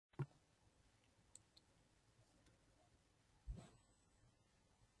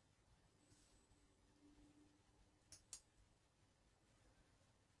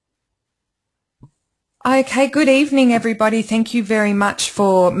Okay, good evening everybody. Thank you very much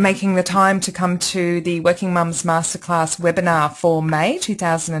for making the time to come to the Working Mums Masterclass webinar for May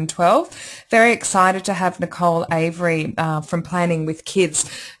 2012. Very excited to have Nicole Avery from Planning with Kids,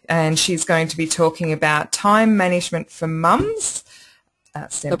 and she's going to be talking about time management for mums.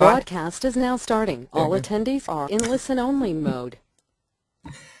 The broadcast is now starting. All attendees are in listen-only mode.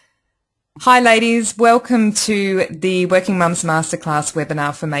 Hi ladies, welcome to the Working Mums Masterclass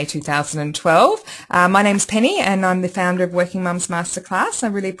webinar for May 2012. My name's Penny and I'm the founder of Working Mums Masterclass. I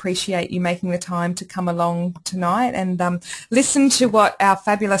really appreciate you making the time to come along tonight and listen to what our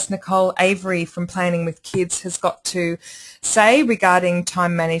fabulous Nicole Avery from Planning with Kids has got to say regarding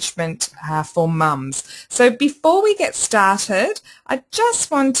time management for mums. So before we get started, I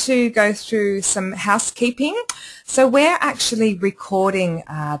just want to go through some housekeeping. So we're actually recording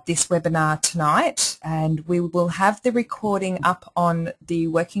this webinar tonight, and we will have the recording up on the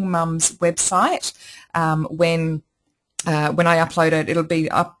Working Mums website when I upload it. It'll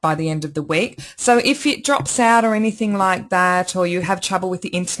be up by the end of the week. So if it drops out or anything like that, or you have trouble with the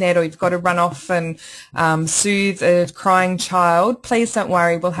internet, or you've got to run off and soothe a crying child, please don't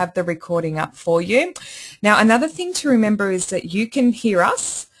worry, we'll have the recording up for you. Now, another thing to remember is that you can hear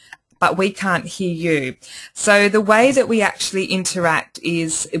us, but we can't hear you. So the way that we actually interact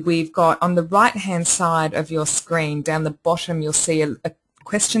is we've got on the right-hand side of your screen, down the bottom, you'll see a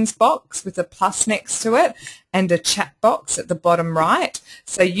questions box with a plus next to it and a chat box at the bottom right.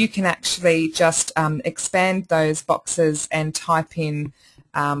 So you can actually just expand those boxes and type in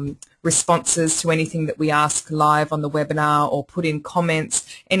responses to anything that we ask live on the webinar, or put in comments,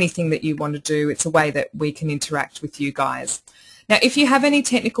 anything that you want to do. It's a way that we can interact with you guys. Now, if you have any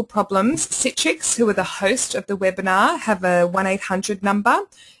technical problems, Citrix, who are the host of the webinar, have a 1-800 number.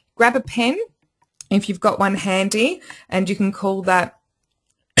 Grab a pen if you've got one handy, and you can call that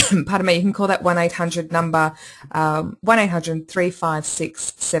pardon me, you can call that 1-800 number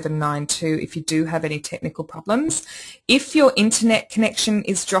 1-800-356-792 if you do have any technical problems. If your internet connection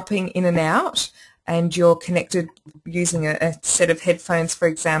is dropping in and out and you're connected using a set of headphones, for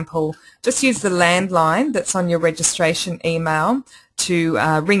example, just use the landline that's on your registration email to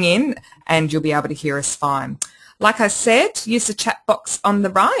ring in, and you'll be able to hear us fine. Like I said, use the chat box on the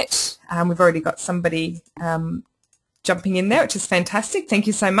right. We've already got somebody jumping in there, which is fantastic. Thank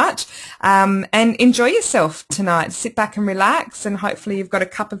you so much. And enjoy yourself tonight. Sit back and relax, and hopefully you've got a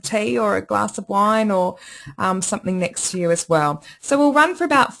cup of tea or a glass of wine or something next to you as well. So we'll run for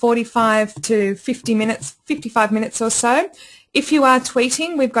about 45 to 50 minutes, 55 minutes or so. If you are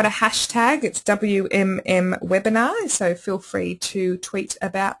tweeting, we've got a hashtag. It's WMM webinar, so feel free to tweet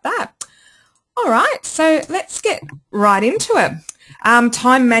about that. All right, so let's get right into it.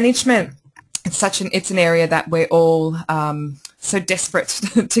 Time management. It's an area that we're all so desperate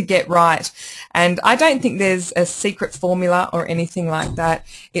to get right, and I don't think there's a secret formula or anything like that.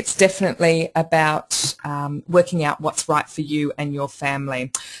 It's definitely about working out what's right for you and your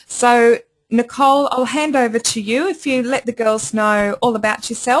family. So Nicole, I'll hand over to you. If you let the girls know all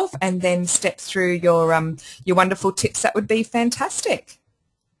about yourself and then step through your wonderful tips, that would be fantastic.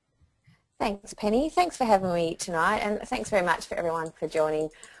 Thanks, Penny. Thanks for having me tonight, and thanks very much for everyone for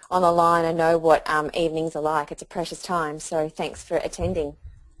joining on the line. I know what evenings are like. It's a precious time, so thanks for attending.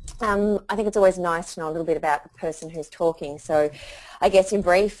 I think it's always nice to know a little bit about the person who's talking. So I guess in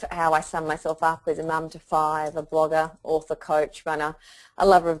brief, how I sum myself up as a mum to 5, a blogger, author, coach, runner, a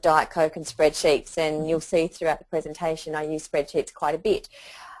lover of Diet Coke and spreadsheets, and you'll see throughout the presentation I use spreadsheets quite a bit.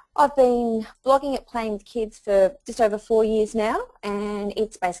 I've been blogging at Playing with Kids for just over 4 years now, and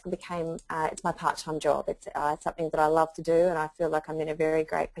it's basically became it's my part-time job. It's something that I love to do, and I feel like I'm in a very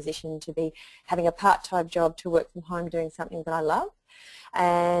great position to be having a part-time job to work from home doing something that I love.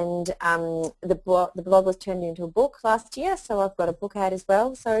 And the blog was turned into a book last year, so I've got a book out as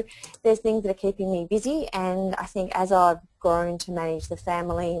well. So there's things that are keeping me busy, and I think as I've grown to manage the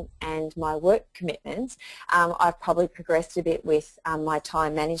family and my work commitments, I've probably progressed a bit with my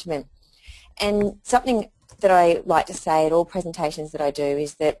time management. And something that I like to say at all presentations that I do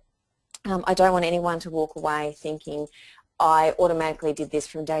is that I don't want anyone to walk away thinking I automatically did this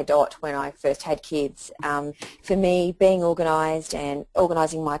from day dot when I first had kids. For me, being organised and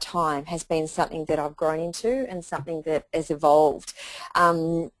organising my time has been something that I've grown into and something that has evolved.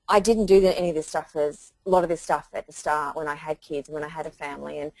 I didn't do any of this stuff, a lot of this stuff at the start when I had kids, when I had a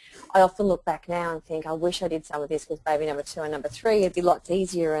family, and I often look back now and think I wish I did some of this with baby number 2 and number 3. It'd be lots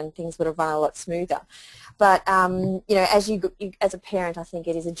easier and things would have run a lot smoother. But you know, as a parent, I think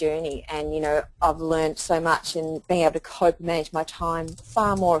it is a journey, and you know, I've learned so much in being able to cope and manage my time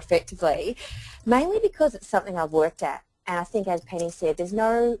far more effectively, mainly because it's something I've worked at. And I think, as Penny said, there's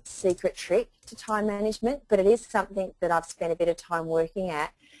no secret trick to time management, but it is something that I've spent a bit of time working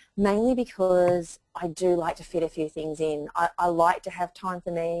at, mainly because I do like to fit a few things in. I like to have time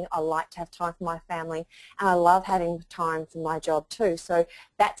for me, I like to have time for my family, and I love having time for my job too. So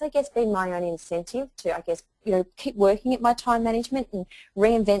that's, I guess, been my own incentive to, I guess, keep working at my time management and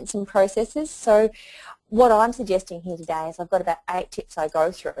reinvent some processes. So what I'm suggesting here today is I've got about 8 tips I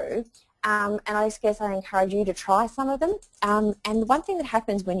go through, and I guess I encourage you to try some of them. And the one thing that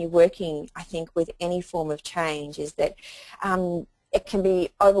happens when you're working, I think, with any form of change is that it can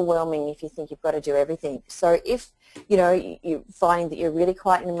be overwhelming if you think you've got to do everything. So if you're finding that you're really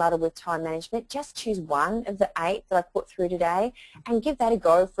quite in a muddle with time management, just choose one of the 8 that I put through today and give that a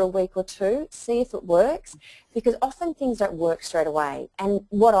go for a week or 2, see if it works, because often things don't work straight away. And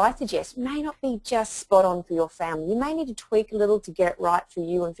what I suggest may not be just spot on for your family. You may need to tweak a little to get it right for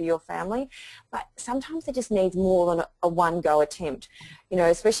you and for your family, but sometimes it just needs more than a one-go attempt.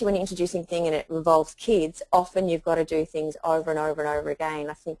 Especially when you're introducing things and it involves kids, often you've got to do things over and over and over again.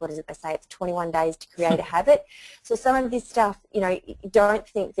 I think, what is it they say, it's 21 days to create a habit. So some of this stuff, don't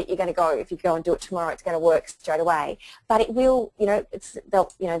think that you're going to go, if you go and do it tomorrow, it's going to work straight away. But it will, it's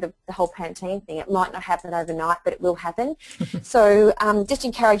the whole Pantene thing. It might not happen overnight, but it will happen. So just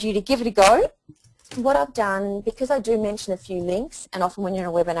encourage you to give it a go. What I've done, because I do mention a few links, and often when you're in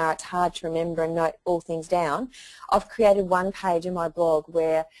a webinar it's hard to remember and note all things down, I've created one page in my blog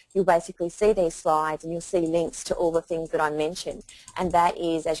where you'll basically see these slides and you'll see links to all the things that I mentioned. And that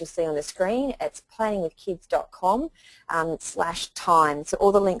is, as you'll see on the screen, it's planningwithkids.com/time. So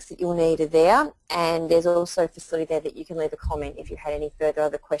all the links that you'll need are there, and there's also a facility there that you can leave a comment if you had any further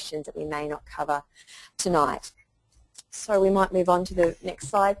other questions that we may not cover tonight. So we might move on to the next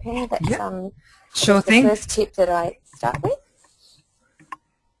slide, Penny. That's Sure the thing. first tip that I start with.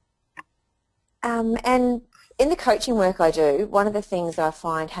 And in the coaching work I do, one of the things I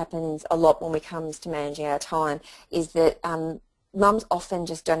find happens a lot when it comes to managing our time is that mums often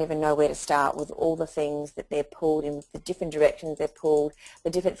just don't even know where to start with all the things that they're pulled in, the different directions they're pulled, the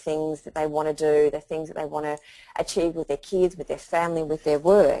different things that they want to do, the things that they want to achieve with their kids, with their family, with their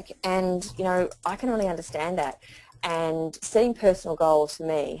work. And, I can really understand that. And setting personal goals for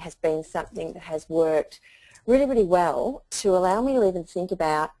me has been something that has worked really, really well to allow me to even think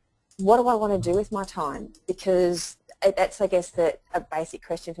about, what do I want to do with my time? Because that's, I guess, a basic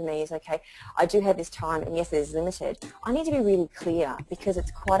question for me is, okay, I do have this time, and yes, it is limited. I need to be really clear, because it's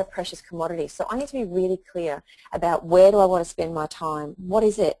quite a precious commodity. So I need to be really clear about, where do I want to spend my time? What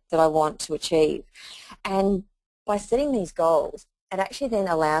is it that I want to achieve? And by setting these goals, it actually then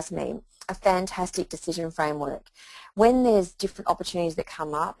allows me a fantastic decision framework. When there's different opportunities that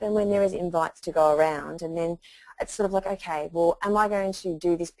come up, and when there is invites to go around, and then it's sort of like, okay, well, am I going to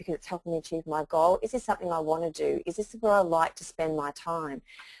do this because it's helping me achieve my goal? Is this something I want to do? Is this where I like to spend my time?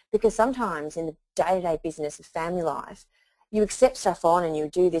 Because sometimes in the day-to-day business of family life, you accept stuff on and you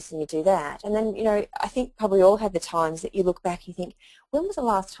do this and you do that. And then, I think probably all had the times that you look back and you think, when was the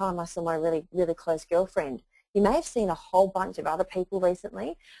last time I saw my really, really close girlfriend? You may have seen a whole bunch of other people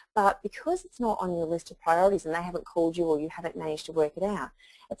recently, but because it's not on your list of priorities and they haven't called you, or you haven't managed to work it out,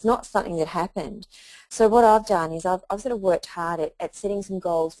 it's not something that happened. So what I've done is I've sort of worked hard at setting some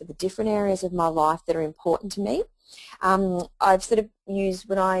goals for the different areas of my life that are important to me. I've sort of used,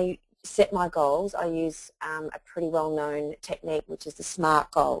 when I set my goals, I use a pretty well-known technique, which is the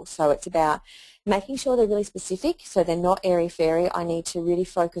SMART goal. So it's about making sure they're really specific, so they're not airy-fairy. I need to really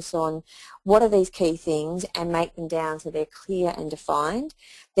focus on, what are these key things, and make them down so they're clear and defined.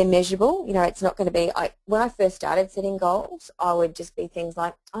 They're measurable. It's not going to be, when I first started setting goals, I would just be things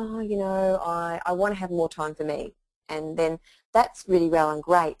like, oh, I want to have more time for me. And then that's really well and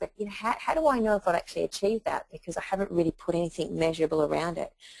great, but how do I know if I've actually achieved that? Because I haven't really put anything measurable around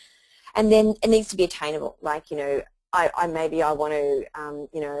it. And then it needs to be attainable. Like, maybe I want to,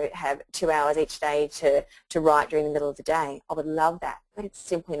 have 2 hours each day to write during the middle of the day. I would love that, but it's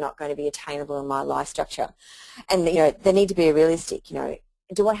simply not going to be attainable in my life structure. And, they need to be realistic.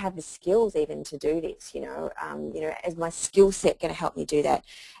 Do I have the skills even to do this? Is my skill set going to help me do that?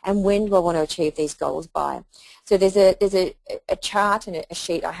 And when do I want to achieve these goals by? So there's a chart and a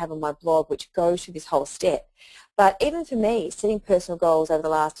sheet I have on my blog which goes through this whole step. But even for me, setting personal goals over the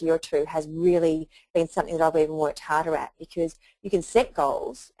last year or 2 has really been something that I've even worked harder at, because you can set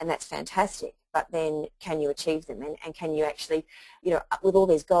goals, and that's fantastic, but then can you achieve them? And can you actually, with all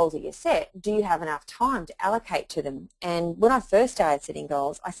these goals that you set, do you have enough time to allocate to them? And when I first started setting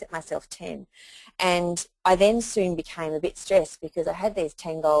goals, I set myself 10. And I then soon became a bit stressed, because I had these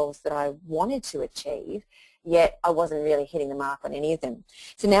 10 goals that I wanted to achieve, yet I wasn't really hitting the mark on any of them.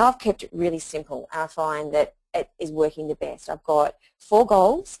 So now I've kept it really simple, and I find that it is working the best. I've got 4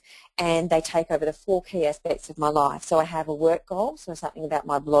 goals, and they take over the 4 key aspects of my life. So I have a work goal, so something about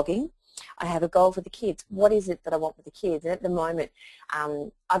my blogging. I have a goal for the kids. What is it that I want for the kids? And at the moment,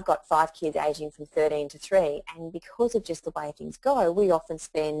 I've got 5 kids aging from 13 to 3, and because of just the way things go, we often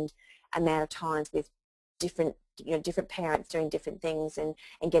spend amount of times with different parents doing different things and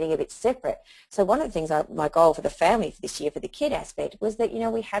getting a bit separate. So one of the things, my goal for the family for this year, for the kid aspect, was that,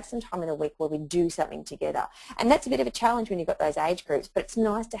 we have some time in a week where we do something together. And that's a bit of a challenge when you've got those age groups, but it's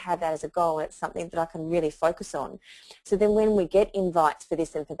nice to have that as a goal, and it's something that I can really focus on. So then when we get invites for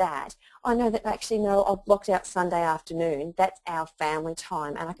this and for that, I know that actually, no, I've blocked out Sunday afternoon. That's our family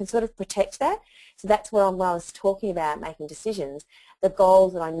time, and I can sort of protect that. So that's where I was talking about making decisions. The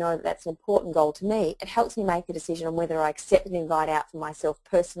goals that I know that that's an important goal to me, it helps me make a decision on whether I accept an invite out for myself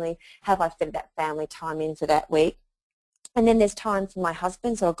personally, have I fitted that family time in for that week. And then there's time for my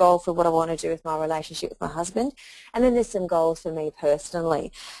husband, so a goal for what I want to do with my relationship with my husband. And then there's some goals for me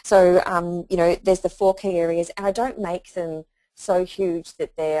personally. So, there's the 4 key areas, and I don't make them so huge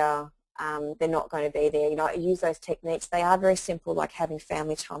that they're not going to be there. I use those techniques. They are very simple, like having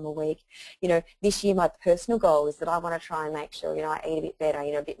family time a week. This year my personal goal is that I want to try and make sure, I eat a bit better,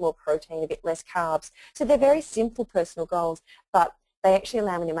 a bit more protein, a bit less carbs. So they're very simple personal goals, but they actually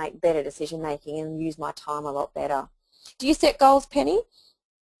allow me to make better decision making and use my time a lot better. Do you set goals, Penny?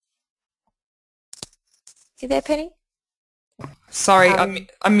 You there, Penny? Sorry,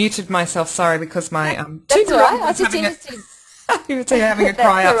 I muted myself. Sorry, because my that's all right. I was just interested. You were having a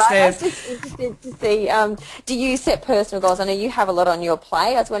cry upstairs. I was just interested to see, do you set personal goals? I know you have a lot on your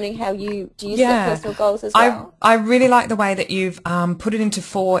plate. I was wondering how do you set personal goals as well? I really like the way that you've put it into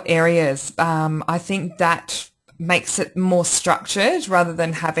 4 areas. I think that makes it more structured rather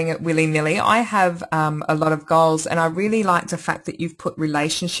than having it willy-nilly. I have a lot of goals, and I really like the fact that you've put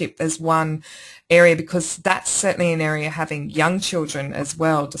relationship as one area, because that's certainly an area, having young children as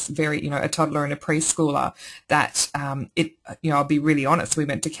well, just very, a toddler and a preschooler, that I'll be really honest, we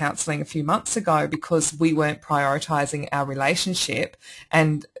went to counselling a few months ago because we weren't prioritising our relationship,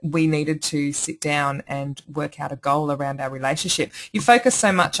 and we needed to sit down and work out a goal around our relationship. You focus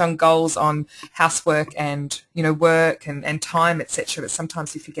so much on goals on housework and, work and time, etc., but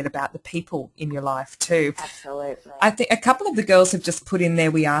sometimes you forget about the people in your life too. Absolutely. I think a couple of the girls have just put in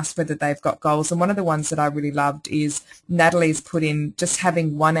there, we asked whether they've got goals, and one of the ones that I really loved is Natalie's put in just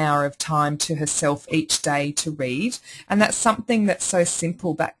having 1 hour of time to herself each day to read, and that's something that's so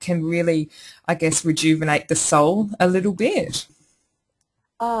simple but can really, I guess, rejuvenate the soul a little bit.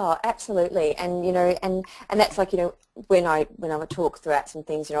 Oh, absolutely, and and that's like when I would talk throughout some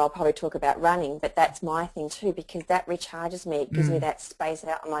things, I'll probably talk about running, but that's my thing too, because that recharges me. It gives me that space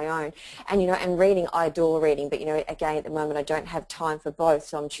out on my own, and and reading, I adore reading, but again, at the moment I don't have time for both,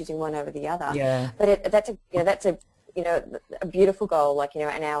 so I'm choosing one over the other. Yeah. But that's a beautiful goal, like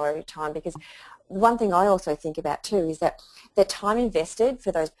an hour at a time, because one thing I also think about too is that the time invested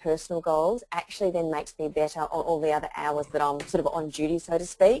for those personal goals actually then makes me better on all the other hours that I'm sort of on duty, so to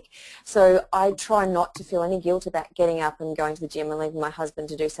speak. So I try not to feel any guilt about getting up and going to the gym and leaving my husband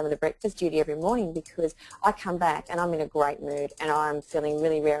to do some of the breakfast duty every morning, because I come back and I'm in a great mood and I'm feeling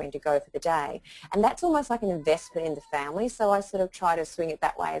really raring to go for the day. And that's almost like an investment in the family, so I sort of try to swing it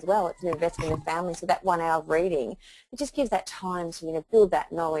that way as well. It's an investment in the family, so that 1 hour of reading, it just gives that time to build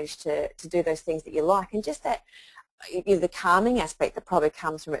that knowledge to do those things that you like, and just that the calming aspect that probably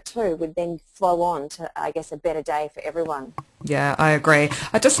comes from it too would then flow on to, I guess, a better day for everyone. Yeah, I agree.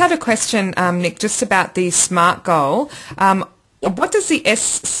 I just had a question, Nick, just about the SMART goal. What does the S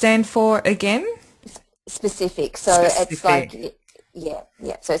stand for again? Specific. So it's like,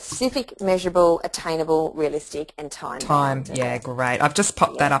 so specific, measurable, attainable, realistic, and time. Yeah, great. I've just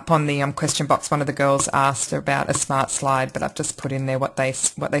popped that up on the question box. One of the girls asked about a SMART slide, but I've just put in there what they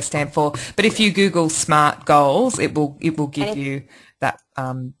stand for. But if you Google SMART goals, it will give you that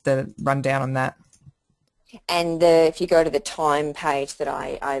the rundown on that. And if you go to the time page that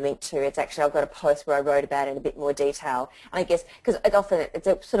I linked to, it's actually, I've got a post where I wrote about it in a bit more detail. And I guess, because it's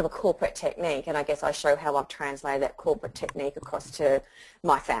a sort of a corporate technique, and I guess I show how I've translated that corporate technique across to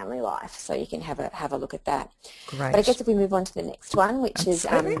my family life. So you can have a look at that. Great. But I guess if we move on to the next one, which is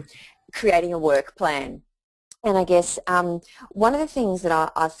creating a work plan. And I guess one of the things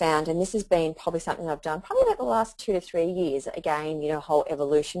that I've found, and this has been probably something I've done probably about the last 2 to 3 years, again, whole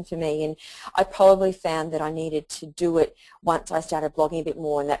evolution for me, and I probably found that I needed to do it once I started blogging a bit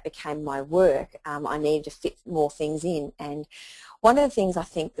more and that became my work. I needed to fit more things in, and one of the things I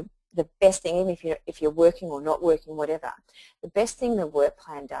think the best thing, even if you're working or not working, whatever, the best thing the work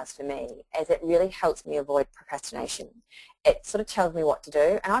plan does for me is it really helps me avoid procrastination. It sort of tells me what to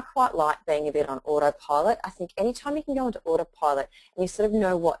do, and I quite like being a bit on autopilot. I think anytime you can go into autopilot and you sort of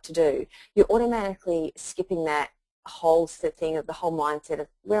know what to do, you're automatically skipping that whole thing of the whole mindset of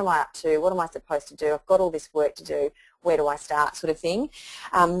where am I up to, what am I supposed to do, I've got all this work to do, where do I start sort of thing.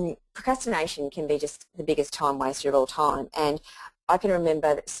 Procrastination can be just the biggest time waster of all time, and I can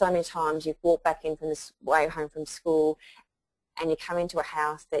remember that so many times you've walked back in from the way home from school and you come into a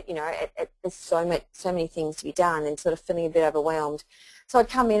house that, you know, there's so many things to be done and sort of feeling a bit overwhelmed. So I'd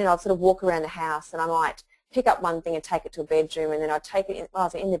come in and I'd sort of walk around the house and I might pick up one thing and take it to a bedroom, and then I'd take it in, while I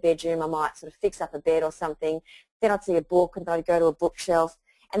was in the bedroom I might sort of fix up a bed or something, then I'd see a book and then I'd go to a bookshelf,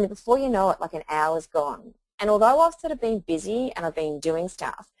 and then before you know it, like an hour's gone. And although I've sort of been busy and I've been doing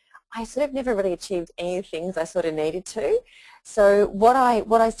stuff, I sort of never really achieved any of the things I sort of needed to. So what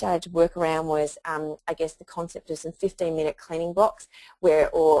I started to work around was, I guess, the concept of some 15-minute cleaning blocks,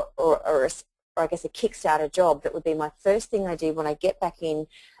 or I guess a Kickstarter job that would be my first thing I did when I get back in,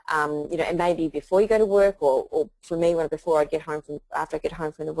 you know, and maybe before you go to work, or for me, after I get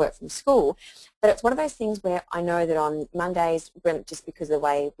home from the work from school. But it's one of those things where I know that on Mondays, just because of the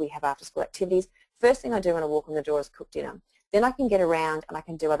way we have after-school activities, first thing I do when I walk in the door is cook dinner. Then I can get around and I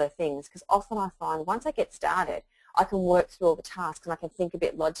can do other things, because often I find once I get started, I can work through all the tasks and I can think a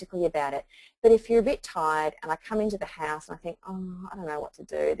bit logically about it. But if you're a bit tired and I come into the house and I think, oh, I don't know what to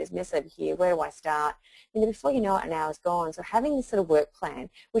do, there's mess over here, where do I start? And then before you know it, an hour's gone. So having this sort of work plan,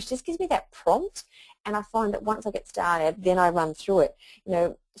 which just gives me that prompt, and I find that once I get started, then I run through it. You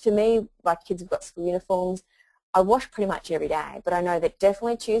know, for me, my kids have got school uniforms. I wash pretty much every day, but I know that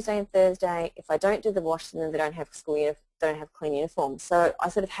definitely Tuesday and Thursday, if I don't do the wash, then they don't have clean uniforms. So I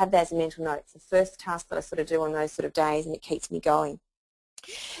sort of have that as a mental note. It's the first task that I sort of do on those sort of days, and it keeps me going.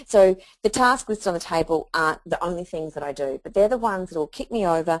 So the task list on the table aren't the only things that I do, but they're the ones that will kick me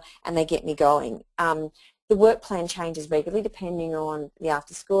over and they get me going. The work plan changes regularly depending on the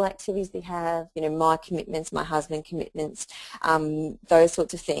after-school activities we have, you know, my commitments, my husband commitments, those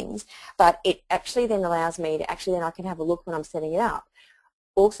sorts of things. But it actually then allows me to then I can have a look when I'm setting it up.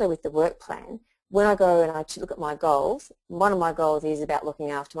 Also with the work plan, when I go and I look at my goals, one of my goals is about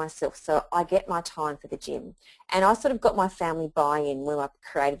looking after myself. So I get my time for the gym. And I sort of got my family buy-in when I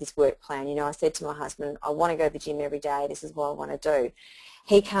created this work plan. You know, I said to my husband, I want to go to the gym every day. This is what I want to do.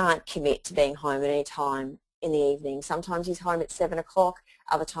 He can't commit to being home at any time in the evening. Sometimes he's home at 7 o'clock,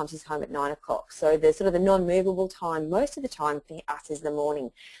 other times he's home at 9 o'clock. So the sort of the non-movable time, most of the time for us, is the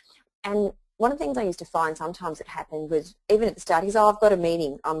morning. And one of the things I used to find sometimes that happened was, even at the start, he's, oh, I've got a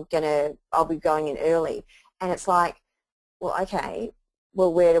meeting, I'll be going in early. And it's like, well, okay,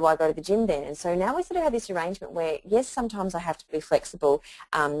 well, where do I go to the gym then? And so now we sort of have this arrangement where, yes, sometimes I have to be flexible,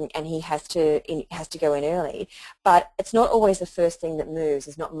 and he has to go in early, but it's not always the first thing that moves.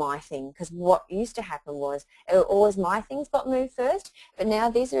 It's not my thing, because what used to happen was always my things got moved first, but now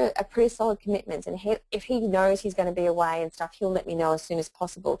these are pretty solid commitments, and if he knows he's going to be away and stuff, he'll let me know as soon as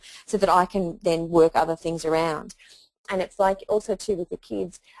possible so that I can then work other things around. And it's like also too with the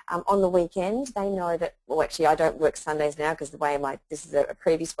kids, on the weekend they know that, well, actually I don't work Sundays now because the way this is a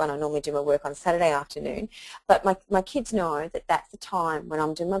previous one, I normally do my work on Saturday afternoon, but my kids know that that's the time when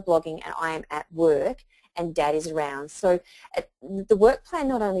I'm doing my blogging and I am at work and Dad is around. So the work plan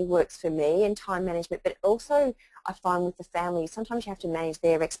not only works for me in time management, but also I find with the family sometimes you have to manage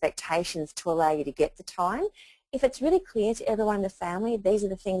their expectations to allow you to get the time. If it's really clear to everyone in the family, these are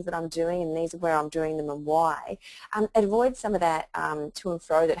the things that I'm doing and these are where I'm doing them and why, it avoids some of that to and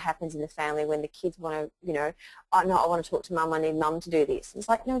fro that happens in the family when the kids want to, you know, oh, no, I want to talk to Mum, I need Mum to do this. It's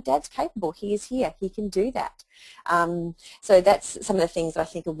like, no, Dad's capable, he is here, he can do that. So that's some of the things that I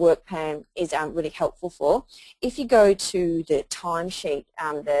think a work plan is really helpful for. If you go to the timesheet,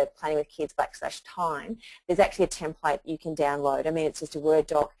 the Planning with Kids /time, there's actually a template you can download. I mean, it's just a Word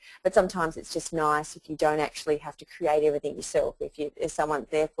doc, but sometimes it's just nice if you don't actually have to create everything yourself. If someone's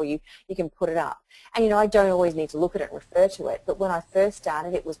there for you, you can put it up. And, you know, I don't always need to look at it and refer to it, but when I first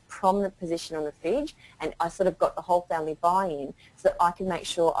started, it was prominent position on the fridge, and I sort of got the whole family buy-in so that I could make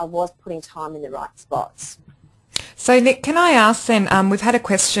sure I was putting time in the right spots. So Nick, can I ask then, we've had a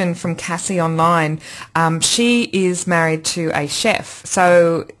question from Cassie online. She is married to a chef,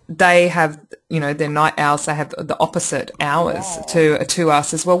 so they have, you know, their night owls, they have the opposite hours to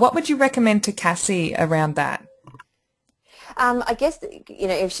us as well. What would you recommend to Cassie around that? I guess, you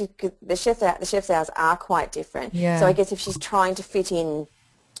know, if the chef's hours are quite different. Yeah. So I guess if she's trying to fit in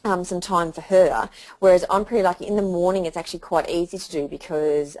some time for her, whereas I'm pretty lucky in the morning it's actually quite easy to do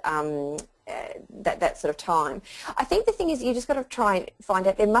because that sort of time. I think the thing is you just got to try and find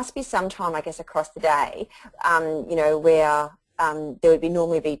out, there must be some time, I guess, across the day, you know, where there would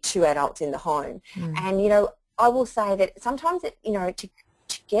normally be 2 adults in the home. And, you know, I will say that sometimes, you know, to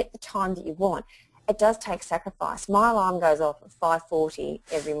get the time that you want, it does take sacrifice. My alarm goes off at 5:40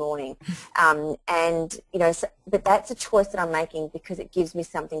 every morning, and you know, but that's a choice that I'm making because it gives me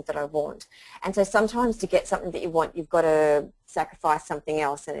something that I want. And so sometimes to get something that you want, you've got to sacrifice something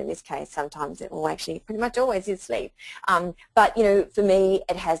else, and in this case, sometimes it will actually pretty much always is sleep. But you know, for me,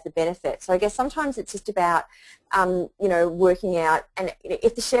 it has the benefit. So I guess sometimes it's just about you know, working out, and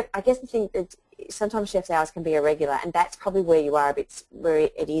if the chef, I guess the thing that sometimes chef's hours can be irregular, and that's probably where you are a bit, where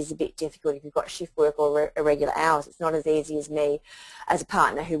it is a bit difficult if you've got shift work or irregular hours. It's not as easy as me as a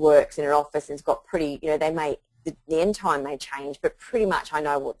partner who works in an office and has got pretty, you know, they may, the end time may change, but pretty much I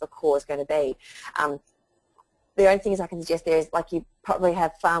know what the core is going to be. The only things I can suggest there is, like, you probably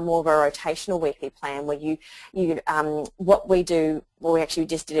have far more of a rotational weekly plan where what we do, well, we actually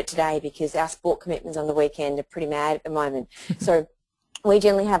just did it today because our sport commitments on the weekend are pretty mad at the moment. So we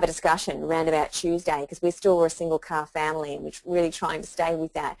generally have a discussion around about Tuesday because we're still a single car family and we're really trying to stay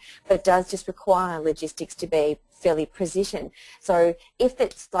with that. But it does just require logistics to be fairly precision. So if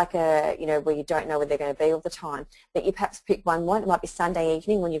it's like a, you know, where you don't know where they're going to be all the time, that you perhaps pick one, it might be Sunday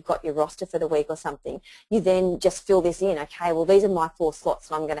evening when you've got your roster for the week or something. You then just fill this in. Okay, well, these are my 4 slots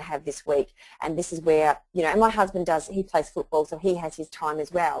that I'm going to have this week, and this is where, you know, and my husband he plays football, so he has his time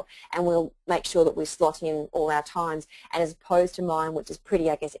as well, and we'll make sure that we slot in all our times. And as opposed to mine, which is pretty,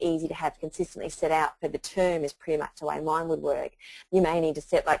 I guess, easy to have consistently set out for the term, is pretty much the way mine would work. You may need to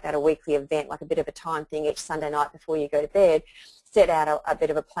set like that a weekly event, like a bit of a time thing each Sunday night before you go to bed, set out a bit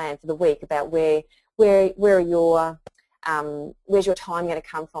of a plan for the week about where are your where's your time going to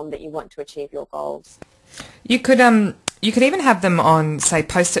come from that you want to achieve your goals. You could even have them on, say,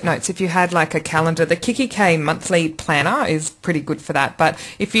 Post-it notes. If you had like a calendar, the kikki.K monthly planner is pretty good for that. But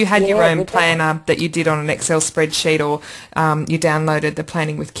if you had your own planner that you did on an Excel spreadsheet, or you downloaded the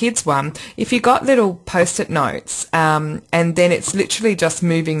Planning with Kids one, if you got little Post-it notes, and then it's literally just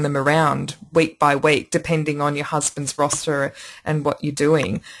moving them around week by week, depending on your husband's roster and what you're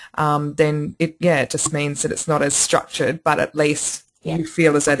doing, then it just means that it's not as structured, but at least you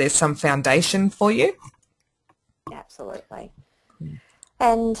feel as though there's some foundation for you. Absolutely.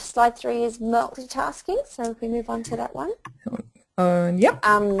 And slide 3 is multitasking, so if we move on to that one. Yep.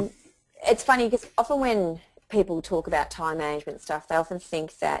 It's funny because often when people talk about time management stuff, they often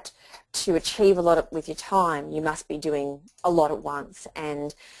think that to achieve a lot with your time, you must be doing a lot at once.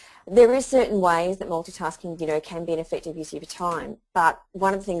 And there is certain ways that multitasking, you know, can be an effective use of your time. But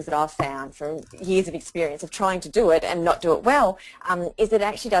one of the things that I've found from years of experience of trying to do it and not do it well is that it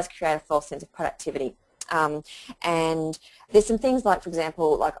actually does create a false sense of productivity. And there's some things like, for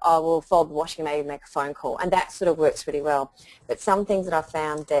example, like I will fold the washing and maybe make a phone call, and that sort of works really well. But some things that I've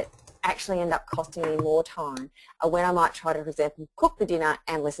found that actually end up costing me more time are when I might try to, for example, cook the dinner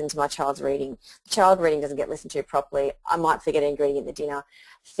and listen to my child's reading. The child reading doesn't get listened to properly. I might forget an ingredient in the dinner.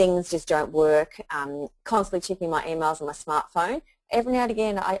 Things just don't work. Constantly checking my emails on my smartphone. Every now and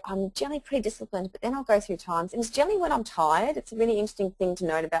again, I'm generally pretty disciplined, but then I'll go through times, and it's generally when I'm tired. It's a really interesting thing to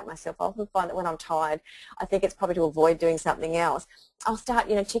note about myself. I often find that when I'm tired, I think it's probably to avoid doing something else. I'll start,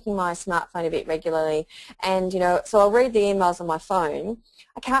 you know, checking my smartphone a bit regularly, and, you know, so I'll read the emails on my phone.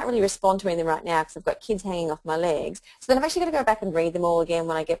 I can't really respond to any of them right now because I've got kids hanging off my legs. So then I've actually got to go back and read them all again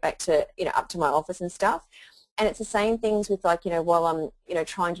when I get back to, you know, up to my office and stuff. And it's the same things with, like, you know, while I'm, you know,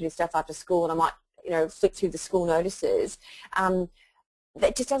 trying to do stuff after school, and I might, you know, flick through the school notices.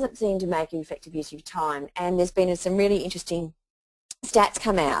 That just doesn't seem to make an effective use of your time. And there's been some really interesting stats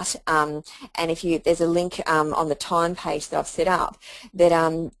come out, and there's a link on the time page that I've set up that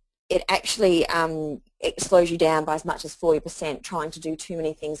it actually it slows you down by as much as 40% trying to do too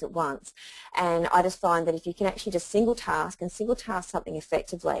many things at once. And I just find that if you can actually just single task something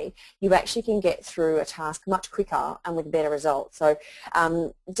effectively, you actually can get through a task much quicker and with better results. So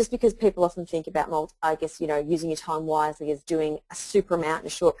just because people often think about, I guess, you know, using your time wisely as doing a super amount in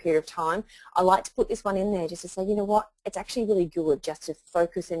a short period of time, I like to put this one in there just to say, you know what, it's actually really good just to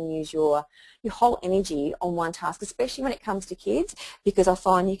focus and use your whole energy on one task, especially when it comes to kids, because I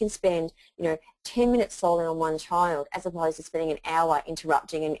find you can spend, you know, 10 minutes solely on one child as opposed to spending an hour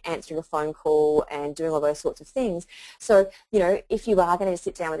interrupting and answering a phone call and doing all those sorts of things. So, you know, if you are going to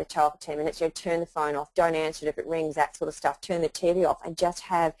sit down with a child for 10 minutes, you know, turn the phone off, don't answer it if it rings, that sort of stuff, turn the TV off, and just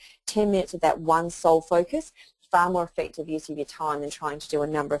have 10 minutes of that one sole focus. far more effective use of your time than trying to do a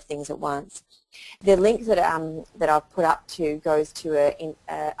number of things at once. The link that I've put up to goes to an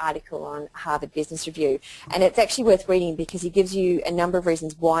article on Harvard Business Review, and it's actually worth reading because he gives you a number of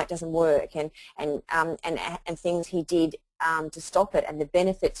reasons why it doesn't work and things he did to stop it and the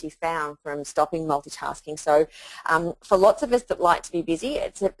benefits he found from stopping multitasking. So for lots of us that like to be busy,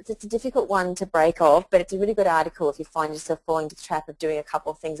 it's a difficult one to break off, but it's a really good article if you find yourself falling into the trap of doing a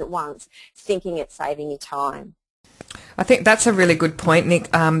couple of things at once, thinking it's saving you time. I think that's a really good point,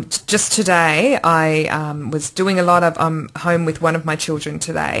 Nick. Just today, I was doing a lot of, I'm home with one of my children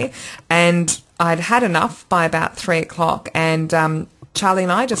today, and I'd had enough by about 3 o'clock, and Charlie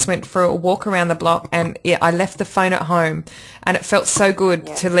and I just went for a walk around the block, and I left the phone at home, and it felt so good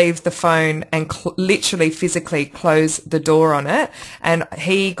to leave the phone and literally physically close the door on it, and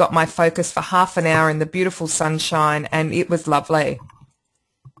he got my focus for half an hour in the beautiful sunshine, and it was lovely.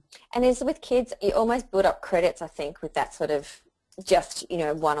 And as with kids, you almost build up credits, I think, with that sort of just,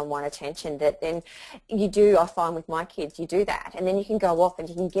 one-on-one attention that then you do. I find with my kids, you do that, and then you can go off and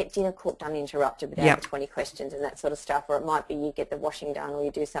you can get dinner cooked uninterrupted without 20 questions and that sort of stuff, or it might be you get the washing done or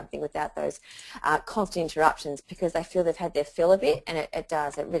you do something without those constant interruptions because they feel they've had their fill of it, and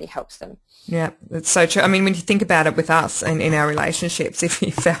it really helps them. Yeah, it's so true. I mean, when you think about it with us and in our relationships,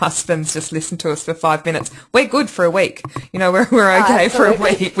 if our husbands just listen to us for 5 minutes, we're good for a week. We're okay for a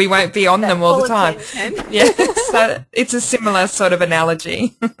week. We won't be on them all the time. Yeah, so it's a similar sort of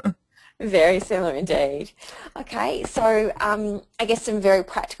analogy. Very similar indeed. Okay, so I guess some very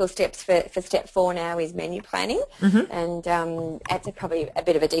practical steps for step 4 now is menu planning, and that's probably a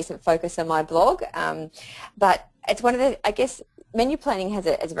bit of a decent focus on my blog, but it's one of the, I guess, menu planning has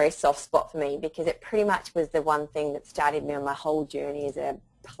a very soft spot for me because it pretty much was the one thing that started me on my whole journey as a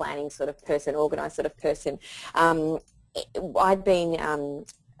planning sort of person, organised sort of person. I'd been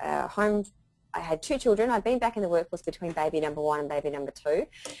home. I had 2 children. I'd been back in the workforce between baby number 1 and baby number 2.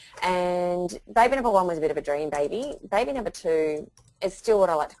 And baby number 1 was a bit of a dream baby. Baby number 2 is still what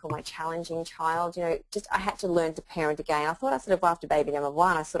I like to call my challenging child. Just I had to learn to parent again. I thought after baby number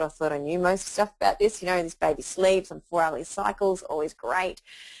 1, I thought I knew most stuff about this. This baby sleeps on 4-hourly cycles, always great.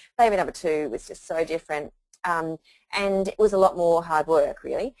 Baby number 2 was just so different. And it was a lot more hard work,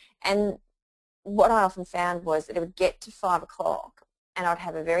 really. And what I often found was that it would get to 5 o'clock and I'd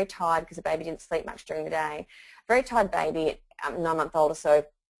have a very tired, because the baby didn't sleep much during the day, very tired baby at 9-month-old or so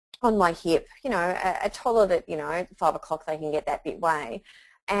on my hip, a toddler that, 5 o'clock they can get that bit way.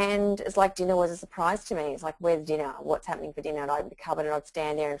 And it's like dinner was a surprise to me. It's like, where's dinner? What's happening for dinner? And I'd open the cupboard and I'd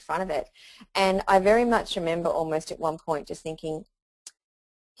stand there in front of it. And I very much remember almost at one point just thinking,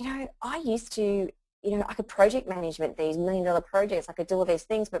 I used to, I could project management these $1 million projects. I could do all these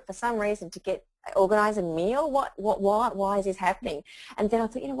things, but for some reason to organize a meal, why is this happening? And then I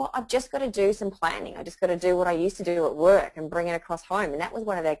thought, what, I've just got to do some planning. I just got to do what I used to do at work and bring it across home. And that was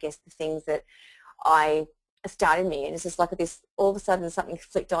one of, I guess, the things that I started me. And it's just like this, all of a sudden something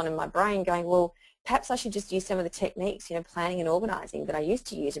flicked on in my brain going, well, perhaps I should just use some of the techniques, planning and organising that I used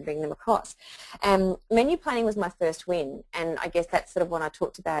to use and bring them across. Menu planning was my first win, and I guess that's sort of what I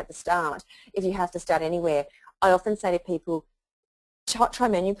talked about at the start. If you have to start anywhere, I often say to people, try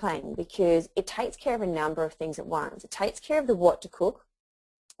menu planning because it takes care of a number of things at once. It takes care of the what to cook.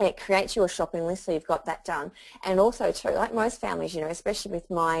 It creates you a shopping list, so you've got that done. And also, too, like most families, especially with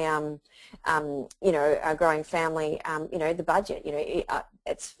my, growing family, the budget,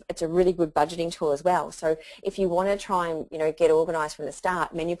 it's a really good budgeting tool as well. So if you want to try and, get organised from the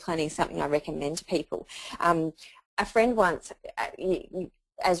start, menu planning is something I recommend to people. A friend once,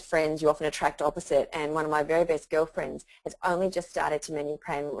 as friends, you often attract opposite, and one of my very best girlfriends has only just started to menu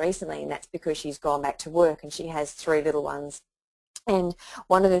plan recently, and that's because she's gone back to work and she has 3 little ones. And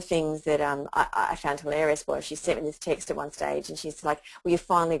one of the things that I found hilarious was she sent me this text at one stage and she's like, well, you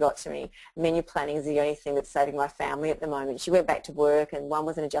finally got to me. Menu planning is the only thing that's saving my family at the moment. She went back to work and one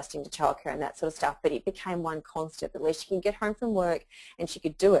wasn't adjusting to childcare and that sort of stuff, but it became one constant. At least she could get home from work and she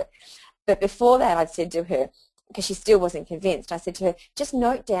could do it. But before that, I'd said to her, because she still wasn't convinced, I said to her, just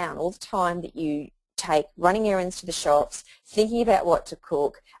note down all the time that you take running errands to the shops, thinking about what to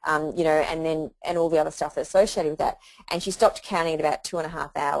cook, and all the other stuff that's associated with that. And she stopped counting at about 2.5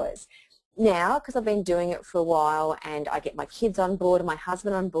 hours. Now, because I've been doing it for a while and I get my kids on board and my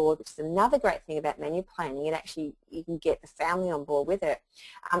husband on board, which is another great thing about menu planning, and actually you can get the family on board with it.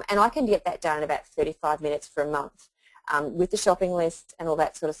 And I can get that done in about 35 minutes for a month. With the shopping list and all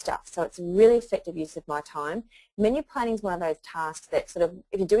that sort of stuff. So it's a really effective use of my time. Menu planning is one of those tasks that sort of,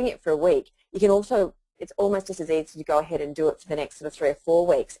 if you're doing it for a week, you can also, it's almost just as easy to go ahead and do it for the next sort of 3 or 4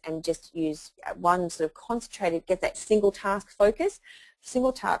 weeks and just use one sort of concentrated, get that single task focus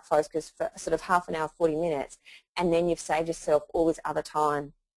single task focus for sort of half an hour, 40 minutes, and then you've saved yourself all this other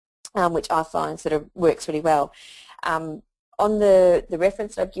time, which I find sort of works really well. On the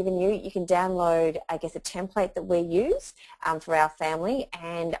reference that I've given you, you can download, I guess, a template that we use for our family,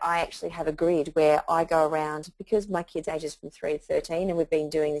 and I actually have a grid where I go around, because my kids' ages from 3 to 13, and we've been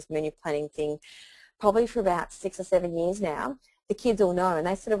doing this menu planning thing probably for about 6 or 7 years now. The kids all know, and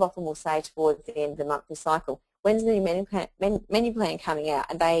they sort of often will say towards the end of the monthly cycle, when's the new menu plan coming out?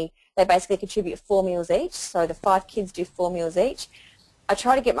 And they basically contribute 4 meals each, so the 5 kids do 4 meals each. I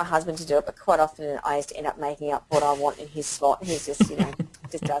try to get my husband to do it, but quite often I just end up making up what I want in his slot. He's just,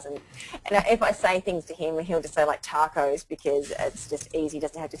 just doesn't. And if I say things to him, he'll just say like tacos, because it's just easy. He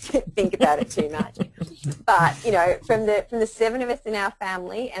doesn't have to think about it too much. But, from the 7 of us in our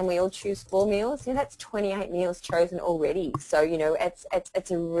family, and we all choose 4 meals, that's 28 meals chosen already. So,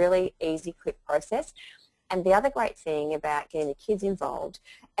 it's a really easy, quick process. And the other great thing about getting the kids involved,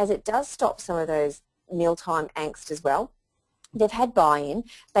 as it does stop some of those mealtime angst as well. They've had buy-in.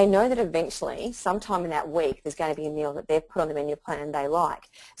 They know that eventually, sometime in that week, there's going to be a meal that they've put on the menu plan and they like.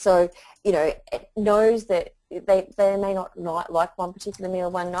 So, it knows that they may not like one particular meal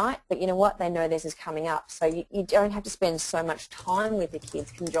one night, but you know what? They know this is coming up. So you don't have to spend so much time with the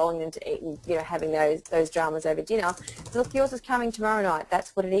kids, cajoling them to eat and, having those dramas over dinner. Look, yours is coming tomorrow night.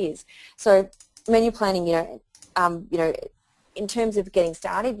 That's what it is. So menu planning, in terms of getting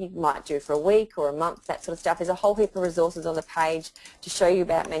started, you might do for a week or a month, that sort of stuff. There's a whole heap of resources on the page to show you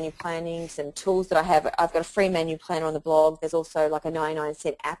about menu planning, some tools that I have. I've got a free menu planner on the blog. There's also like a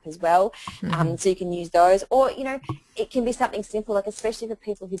 99-cent app as well, so you can use those. Or, it can be something simple, like especially for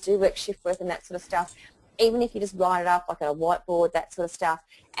people who do work shift work and that sort of stuff. Even if you just write it up like on a whiteboard, that sort of stuff,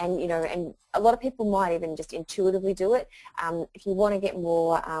 and and a lot of people might even just intuitively do it. If you want to get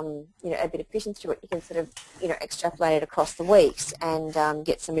more, a bit of efficiency to it, you can sort of, extrapolate it across the weeks and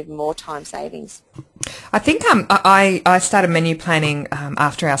get some even more time savings. I think I started menu planning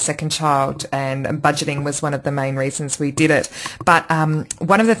after our second child, and budgeting was one of the main reasons we did it. But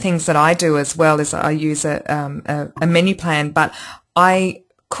one of the things that I do as well is I use a menu plan, but I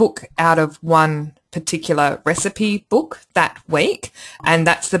cook out of one particular recipe book that week, and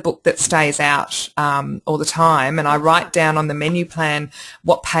that's the book that stays out all the time, and I write down on the menu plan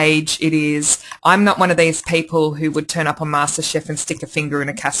what page it is. I'm not one of these people who would turn up on MasterChef and stick a finger in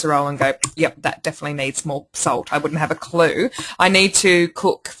a casserole and go, yep, that definitely needs more salt. I wouldn't have a clue. I need to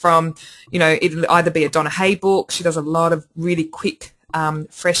cook from, it'll either be a Donna Hay book. She does a lot of really quick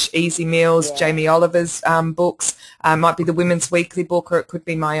fresh, easy meals, yeah. Jamie Oliver's books, might be the Women's Weekly book, or it could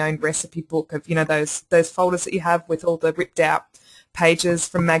be my own recipe book of, those folders that you have with all the ripped out pages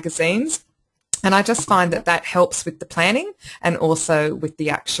from magazines. And I just find that helps with the planning and also with the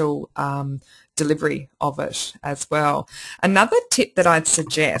actual delivery of it as well. Another tip that I'd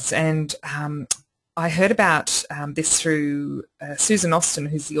suggest, and I heard about this through Susan Austin,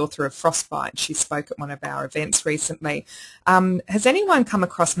 who's the author of Frostbite. She spoke at one of our events recently. Has anyone come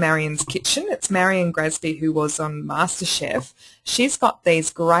across Marion's Kitchen? It's Marion Grasby, who was on MasterChef. She's got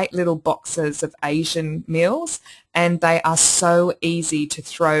these great little boxes of Asian meals, and they are so easy to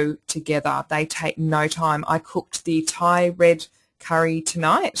throw together. They take no time. I cooked the Thai red curry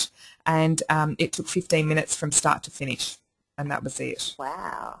tonight, and it took 15 minutes from start to finish. And that was it.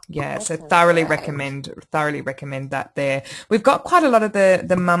 Wow. Yeah, so thoroughly recommend that there. We've got quite a lot of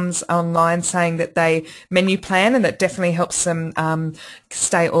the mums online saying that they menu plan, and that definitely helps them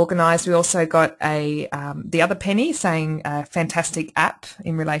stay organised. We also got the other Penny saying a fantastic app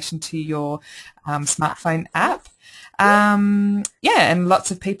in relation to your smartphone app. And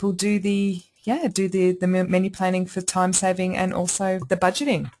lots of people do the menu planning for time saving and also the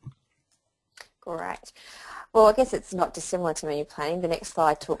budgeting. Correct. Well, I guess it's not dissimilar to menu planning. The next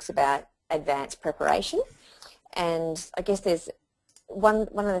slide talks about advanced preparation, and I guess there's one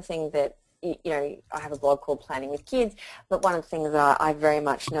of the things that, I have a blog called Planning with Kids, but one of the things that I very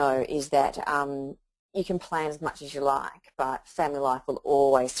much know is that you can plan as much as you like, but family life will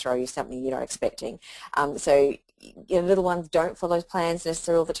always throw you something you're not expecting. So little ones don't follow plans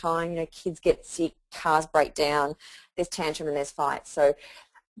necessarily all the time. Kids get sick, cars break down, there's tantrum and there's fights. So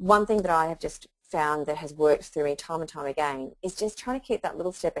one thing that I have just found that has worked through me time and time again is just trying to keep that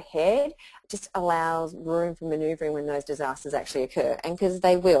little step ahead. It just allows room for manoeuvring when those disasters actually occur, and because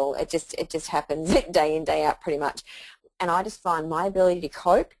they will, it just happens day in, day out pretty much. And I just find my ability to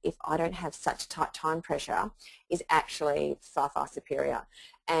cope if I don't have such tight time pressure is actually far, far superior.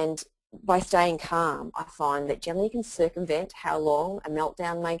 And by staying calm, I find that generally you can circumvent how long a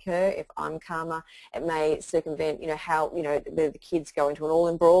meltdown may occur. If I'm calmer, it may circumvent, how, the kids go into an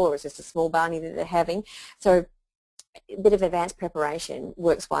all-in brawl, or it's just a small barney that they're having. So a bit of advanced preparation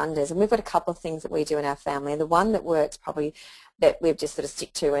works wonders. And we've got a couple of things that we do in our family. And the one that works probably that we've just sort of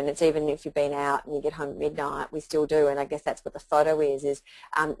stick to, and it's even if you've been out and you get home at midnight, we still do, and I guess that's what the photo is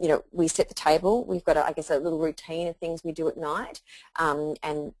you know, we set the table. We've got, I guess, a little routine of things we do at night,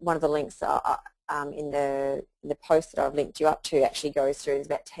 and one of the links in the post that I've linked you up to actually goes through. There's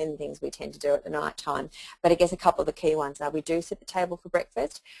about 10 things we tend to do at the night time. But I guess a couple of the key ones are we do set the table for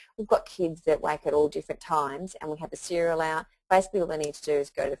breakfast. We've got kids that wake at all different times, and we have the cereal out. Basically all they need to do is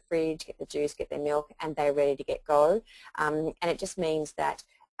go to the fridge, get the juice, get their milk, and they're ready to get go. And it just means that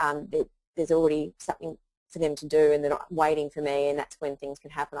there's already something for them to do, and they're not waiting for me, and that's when things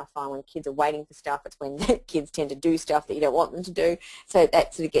can happen. I find when kids are waiting for stuff, it's when kids tend to do stuff that you don't want them to do, so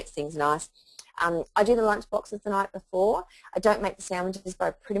that sort of gets things nice. I do the lunch boxes the night before. I don't make the sandwiches, but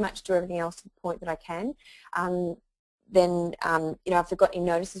I pretty much do everything else to the point that I can. Then, you know, if they've got any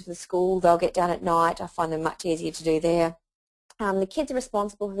notices for the school, they'll get done at night. I find them much easier to do there. The kids are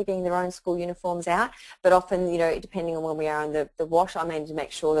responsible for getting their own school uniforms out, but often, you know, depending on when we are on the wash, I mean to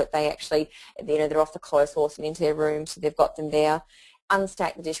make sure that they actually, you know, they're off the clothes horse and into their room, so they've got them there.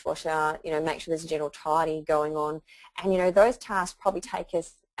 Unstack the dishwasher, you know, make sure there's a general tidy going on. And, you know, those tasks probably take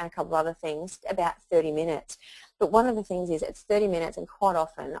us, and a couple of other things, about 30 minutes. But one of the things is it's 30 minutes, and quite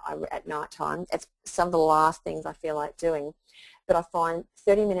often at night time, it's some of the last things I feel like doing. But I find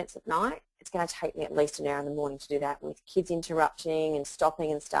 30 minutes at night, it's going to take me at least an hour in the morning to do that with kids interrupting and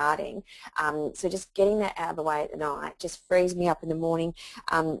stopping and starting. So just getting that out of the way at the night just frees me up in the morning,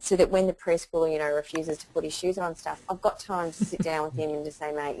 so that when the preschooler, you know, refuses to put his shoes on and stuff, I've got time to sit down with him and just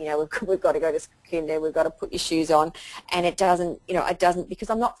say, mate, you know, we've got to go to kinder, we've got to put your shoes on. And it doesn't, you know, it doesn't, because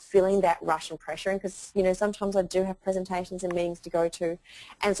I'm not feeling that rush and pressure, because, you know, sometimes I do have presentations and meetings to go to,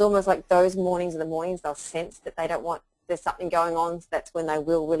 and it's almost like those mornings are the mornings they'll sense that they don't want, there's something going on, so that's when they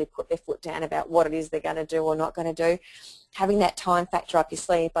will really put their foot down about what it is they're going to do or not going to do. Having that time factor up your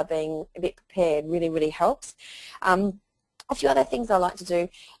sleeve by being a bit prepared really, really helps. A few other things I like to do.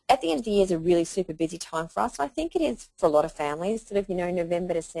 At the end of the year is a really super busy time for us. I think it is for a lot of families. Sort of, you know,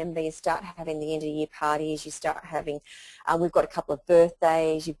 November, December, you start having the end of the year parties. You start having, we've got a couple of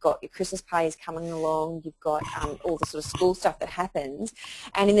birthdays. You've got your Christmas parties coming along. You've got all the sort of school stuff that happens.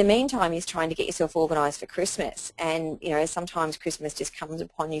 And in the meantime, you're trying to get yourself organised for Christmas. And, you know, sometimes Christmas just comes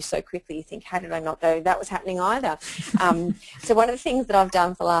upon you so quickly. You think, how did I not know that was happening either? So one of the things that I've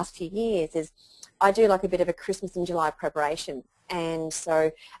done for the last few years is I do like a bit of a Christmas in July preparation. And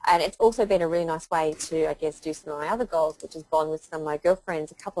so, and it's also been a really nice way to, I guess, do some of my other goals, which is bond with some of my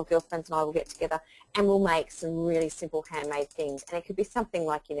girlfriends. A couple of girlfriends and I will get together and we'll make some really simple handmade things. And it could be something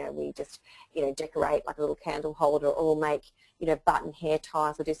like, you know, we just, you know, decorate like a little candle holder, or we'll make, you know, button hair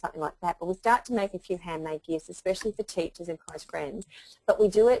ties or do something like that. But we'll start to make a few handmade gifts, especially for teachers and close friends. But we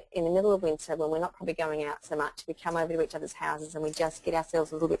do it in the middle of winter when we're not probably going out so much. We come over to each other's houses and we just get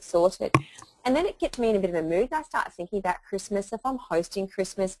ourselves a little bit sorted. And then it gets me in a bit of a mood, and I start thinking about Christmas. If I'm hosting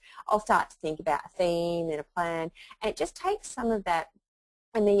Christmas, I'll start to think about a theme and a plan, and it just takes some of that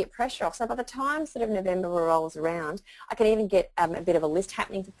immediate pressure off. So by the time sort of November rolls around, I can even get a bit of a list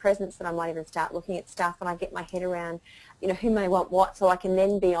happening for presents, that I might even start looking at stuff, and I get my head around, you know, who may want what, so I can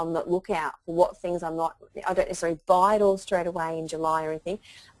then be on the lookout for what things I don't necessarily buy it all straight away in July or anything,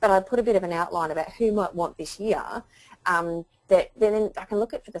 but I put a bit of an outline about who might want this year, that then I can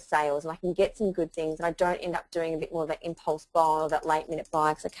look at for the sales, and I can get some good things, and I don't end up doing a bit more of that impulse buy or that late minute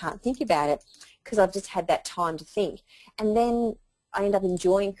buy because I can't think about it, because I've just had that time to think. And then I end up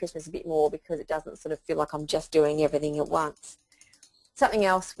enjoying Christmas a bit more because it doesn't sort of feel like I'm just doing everything at once. Something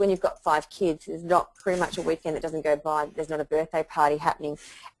else, when you've got 5 kids, there's not pretty much a weekend that doesn't go by, there's not a birthday party happening.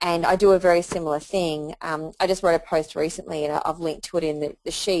 And I do a very similar thing. I just wrote a post recently, and I've linked to it in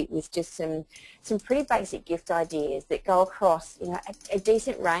the sheet, with just some pretty basic gift ideas that go across, you know, a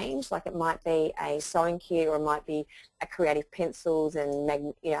decent range. Like it might be a sewing kit, or it might be a creative pencils and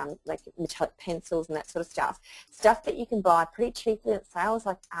like metallic pencils and that sort of stuff. Stuff that you can buy pretty cheaply at sales.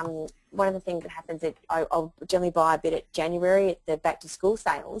 Like one of the things that happens is I'll generally buy a bit at January at the back to school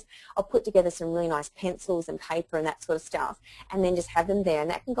sales. I'll put together some really nice pencils and paper and that sort of stuff, and then just have them there,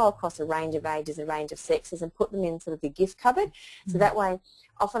 and that can go across a range of ages, a range of sexes, and put them in sort of the gift cupboard. So that way,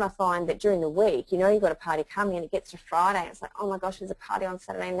 often I find that during the week, you know, you've got a party coming, and it gets to Friday, and it's like, oh my gosh, there's a party on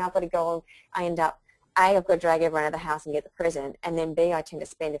Saturday, and now I've got to go on. I end up, A, I've got to drag everyone out of the house and get the present, and then B, I tend to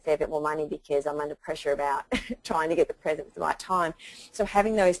spend a fair bit more money because I'm under pressure about trying to get the present at the right time. So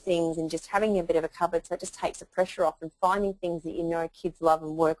having those things and just having a bit of a cupboard, so it just takes the pressure off, and finding things that you know kids love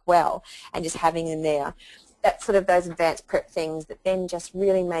and work well, and just having them there. That's sort of those advanced prep things that then just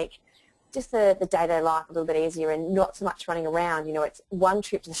really make the day-to-day life a little bit easier and not so much running around. You know, it's one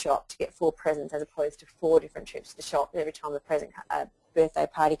trip to the shop to get 4 presents as opposed to 4 different trips to the shop every time the birthday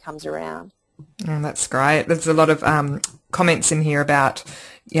party comes around. Oh, that's great. There's a lot of comments in here about,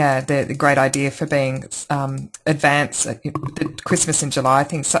 the great idea for being advanced. The Christmas in July, I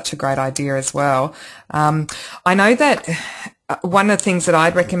think, is such a great idea as well. I know that one of the things that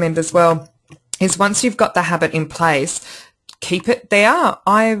I'd recommend as well is once you've got the habit in place, keep it there.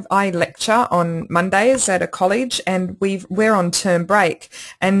 I lecture on Mondays at a college, and we're on term break,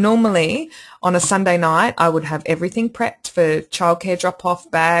 and normally on a Sunday night I would have everything prepped for childcare drop-off,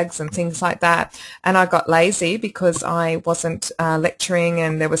 bags and things like that, and I got lazy because I wasn't lecturing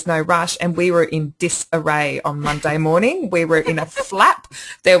and there was no rush, and we were in disarray on Monday morning. We were in a flap.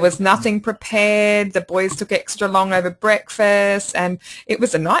 There was nothing prepared. The boys took extra long over breakfast and it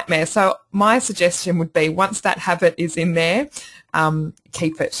was a nightmare. So my suggestion would be, once that habit is in there,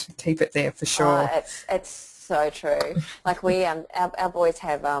 keep it there for sure. It's so true. Like our boys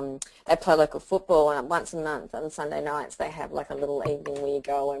have, they play local football, and once a month on Sunday nights they have like a little evening where you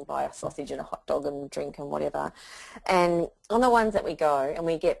go and buy a sausage and a hot dog and drink and whatever. And on the ones that we go and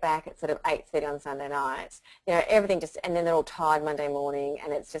we get back at sort of 8:30 on Sunday nights, you know, everything just, and then they're all tired Monday morning,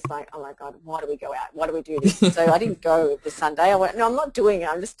 and it's just like, oh my God, why do we go out? Why do we do this? So I didn't go this Sunday. I went, no, I'm not doing it.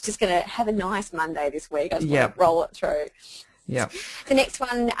 I'm just going to have a nice Monday this week. I just want to roll it through. Yeah. The next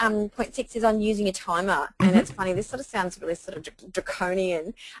one, point 6, is on using a timer, and it's funny. This sort of sounds really sort of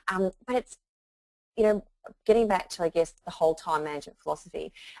draconian, but it's, you know, getting back to, I guess, the whole time management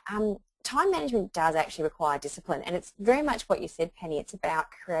philosophy. Time management does actually require discipline, and it's very much what you said, Penny. It's about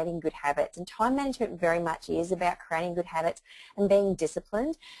creating good habits, and time management very much is about creating good habits and being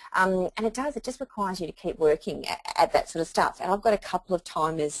disciplined, and it just requires you to keep working at that sort of stuff. And I've got a couple of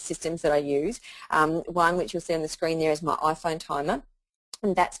timers systems that I use. One, which you'll see on the screen there, is my iPhone timer,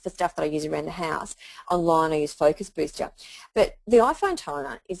 and that's for stuff that I use around the house. Online I use Focus Booster. But the iPhone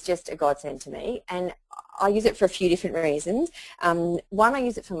timer is just a godsend to me, and I use it for a few different reasons. One, I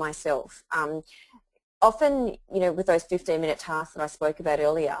use it for myself. Often, you know, with those 15-minute tasks that I spoke about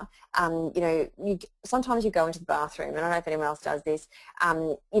earlier, you know, sometimes you go into the bathroom, and I don't know if anyone else does this,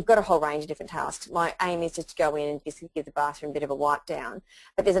 you've got a whole range of different tasks. My aim is just to go in and just give the bathroom a bit of a wipe down.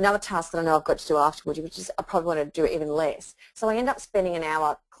 But there's another task that I know I've got to do afterwards, which is I probably want to do it even less. So I end up spending an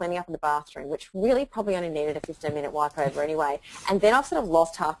hour cleaning up in the bathroom, which really probably only needed a 15-minute wipe over anyway. And then I've sort of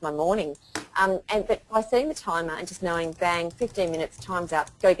lost half my morning. But by setting the timer and just knowing, bang, 15 minutes, time's up,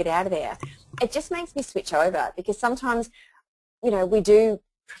 go get out of there, it just makes me switch over, because sometimes, you know, we do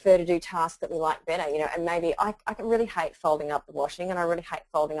prefer to do tasks that we like better, you know, and maybe I can really hate folding up the washing, and I really hate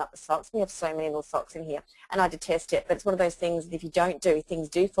folding up the socks. We have so many little socks in here, and I detest it, but it's one of those things that if you don't do, things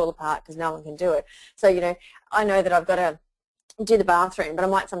do fall apart because no one can do it. So, you know, I know that I've got to do the bathroom, but I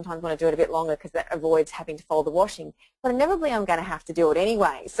might sometimes want to do it a bit longer because that avoids having to fold the washing. But inevitably I'm going to have to do it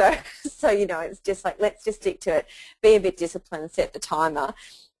anyway. So you know, it's just like, let's just stick to it, be a bit disciplined, set the timer.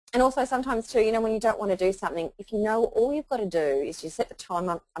 And also sometimes too, you know, when you don't want to do something, if you know all you've got to do is you set the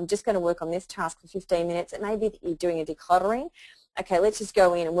timer, I'm just going to work on this task for 15 minutes. It may be that you're doing a decluttering. Okay, let's just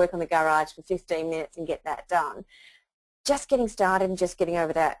go in and work on the garage for 15 minutes and get that done. Just getting started and just getting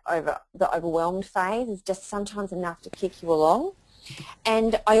over the overwhelmed phase is just sometimes enough to kick you along.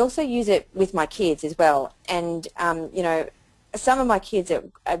 And I also use it with my kids as well. And, you know, some of my kids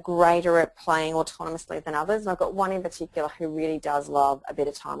are greater at playing autonomously than others. And I've got one in particular who really does love a bit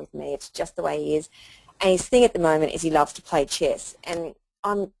of time with me. It's just the way he is. And his thing at the moment is he loves to play chess. And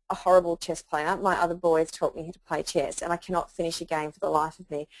I'm a horrible chess player. My other boys taught me how to play chess, and I cannot finish a game for the life of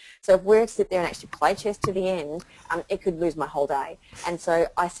me. So if we're to sit there and actually play chess to the end, it could lose my whole day. And so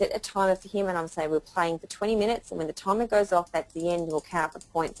I set a timer for him, and I'm saying we're playing for 20 minutes, and when the timer goes off, that's the end, we'll count up the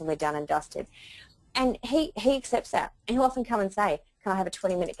points, and we're done and dusted. And he accepts that, and he'll often come and say, can I have a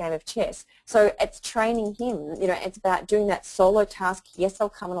 20-minute game of chess? So it's training him. You know, it's about doing that solo task. Yes, I'll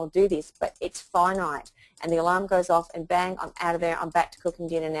come and I'll do this, but it's finite. And the alarm goes off, and bang, I'm out of there. I'm back to cooking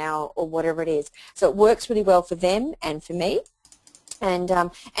dinner now, or whatever it is. So it works really well for them and for me. And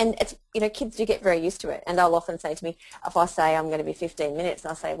it's, you know, kids do get very used to it. And they'll often say to me, if I say I'm going to be 15 minutes,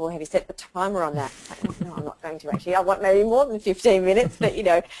 I'll say, well, have you set the timer on that? Like, no, I'm not going to actually. I want maybe more than 15 minutes, but, you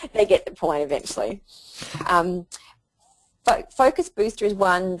know, they get the point eventually. Focus Booster is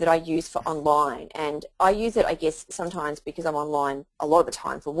one that I use for online, and I use it, I guess, sometimes because I'm online a lot of the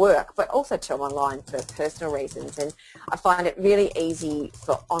time for work, but also too I'm online for personal reasons, and I find it really easy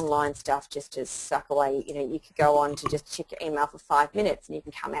for online stuff just to suck away. You know, you could go on to just check your email for 5 minutes and you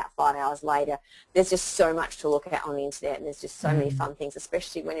can come out 5 hours later. There's just so much to look at on the internet, and there's just so many fun things,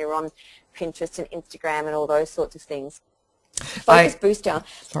 especially when you're on Pinterest and Instagram and all those sorts of things. Focus Booster.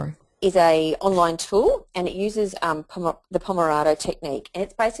 Sorry. is a online tool, and it uses the Pomodoro technique, and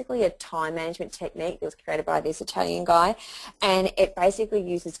it's basically a time management technique that was created by this Italian guy, and it basically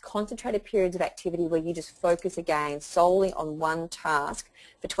uses concentrated periods of activity where you just focus again solely on one task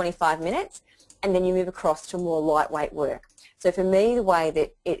for 25 minutes, and then you move across to more lightweight work. So for me, the way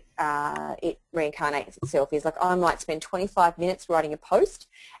that it reincarnates itself is like I might spend 25 minutes writing a post,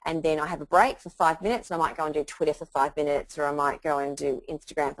 and then I have a break for 5 minutes, and I might go and do Twitter for 5 minutes, or I might go and do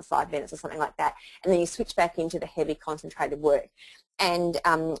Instagram for 5 minutes or something like that, and then you switch back into the heavy concentrated work. And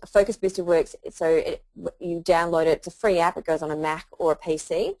Focus Booster works, so you download it, it's a free app, it goes on a Mac or a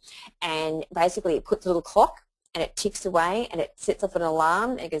PC, and basically it puts a little clock and it ticks away, and it sets off an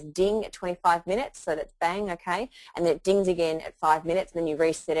alarm, and it goes ding at 25 minutes, so that's bang, okay, and then it dings again at 5 minutes, and then you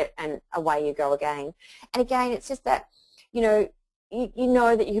reset it, and away you go again. And again, it's just that, you know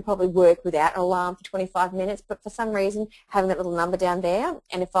that you could probably work without an alarm for 25 minutes, but for some reason, having that little number down there,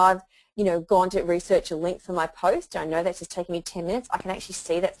 and if I've gone to research a link for my post, I know that's just taking me 10 minutes, I can actually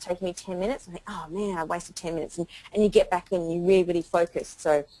see that's taking me 10 minutes, and I think, oh man, I wasted 10 minutes, and you get back in and you really, really focus.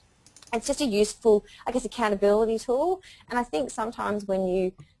 So it's just a useful, I guess, accountability tool. And I think sometimes when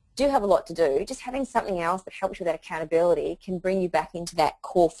you do have a lot to do, just having something else that helps you with that accountability can bring you back into that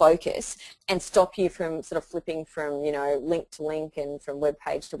core focus and stop you from sort of flipping from, link to link and from web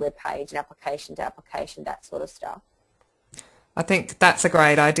page to web page and application to application, that sort of stuff. I think that's a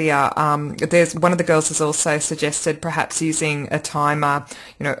great idea. There's one of the girls has also suggested perhaps using a timer,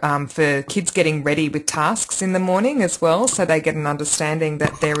 for kids getting ready with tasks in the morning as well, so they get an understanding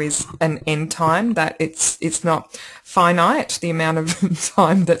that there is an end time, that it's not finite, the amount of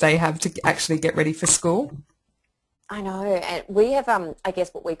time that they have to actually get ready for school. I know, and we have, I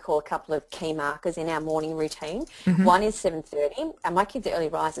guess, what we call a couple of key markers in our morning routine. Mm-hmm. One is 7:30, and my kids are early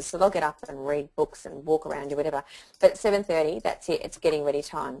risers, so they'll get up and read books and walk around, do whatever. But at 7:30, that's it, it's getting ready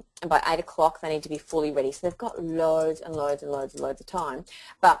time. And by 8 o'clock, they need to be fully ready. So they've got loads and loads and loads and loads of time.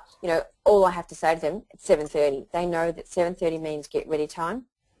 But, all I have to say to them, it's 7:30. They know that 7:30 means get ready time.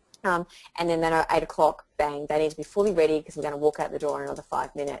 And then they know 8 o'clock, bang, they need to be fully ready because we're going to walk out the door in another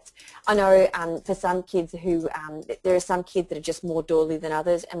 5 minutes. I know for some kids who, there are some kids that are just more doorly than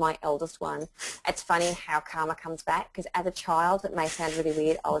others, and my eldest one, it's funny how karma comes back, because as a child, it may sound really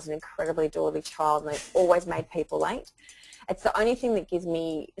weird, I was an incredibly doorly child and I always made people late. It's the only thing that gives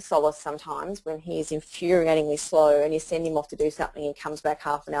me solace sometimes when he's infuriatingly slow and you send him off to do something and he comes back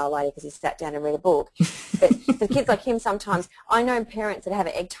half an hour later because he sat down and read a book. But for kids like him sometimes, I know parents that have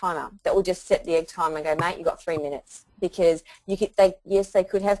an egg timer that will just set the egg timer and go, mate, you've got 3 minutes. Because they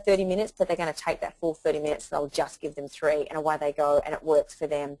could have 30 minutes, but they're going to take that full 30 minutes, so they'll just give them 3, and away they go, and it works for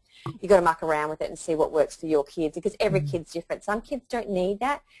them. You've got to muck around with it and see what works for your kids, because every kid's different. Some kids don't need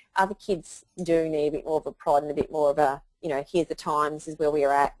that. Other kids do need a bit more of a prod and a bit more of a, here's the time, this is where we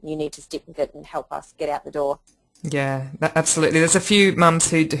are at, you need to stick with it and help us get out the door. Yeah, absolutely. There's a few mums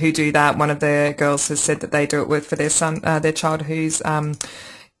who do that. One of the girls has said that they do it for their son, their child who's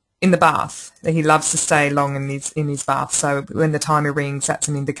in the bath. He loves to stay long in his bath. So when the timer rings, that's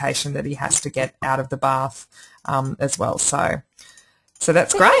an indication that he has to get out of the bath as well. So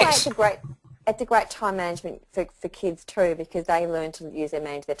that's great. It's a great time management for kids too, because they learn to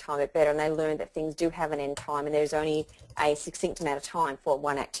manage their time a bit better, and they learn that things do have an end time and there's only a succinct amount of time for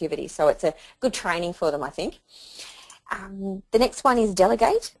one activity. So it's a good training for them, I think. The next one is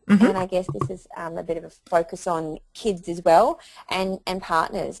delegate, mm-hmm. and I guess this is a bit of a focus on kids as well and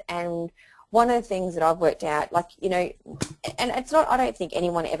partners. And one of the things that I've worked out, and it's not, I don't think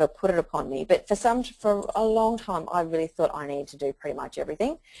anyone ever put it upon me, but for a long time I really thought I needed to do pretty much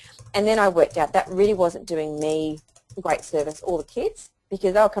everything. And then I worked out that really wasn't doing me great service or the kids,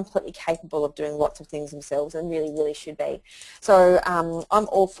 because they were completely capable of doing lots of things themselves and really, really should be. So I'm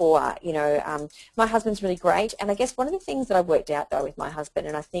all for, my husband's really great. And I guess one of the things that I've worked out, though, with my husband,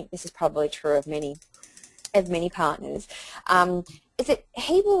 and I think this is probably true of many partners, is that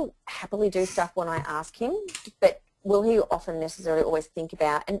he will happily do stuff when I ask him, but will he often necessarily always think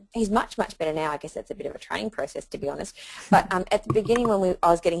about, and he's much, much better now. I guess that's a bit of a training process, to be honest. But at the beginning when I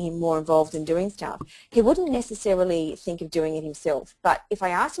was getting him more involved in doing stuff, he wouldn't necessarily think of doing it himself. But if I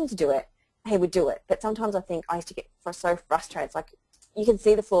asked him to do it, he would do it. But sometimes I think I used to get so frustrated. It's like, you can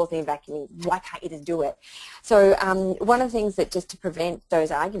see the flaws in vacuuming. Why can't you just do it? So one of the things that, just to prevent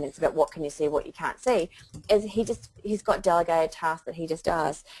those arguments about what can you see, what you can't see, is he's got delegated tasks that he just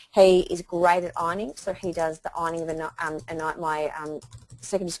does. He is great at ironing, so he does the ironing of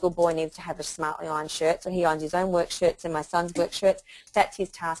secondary school boy needs to have a smartly ironed shirt, so he irons his own work shirts and my son's work shirts. That's his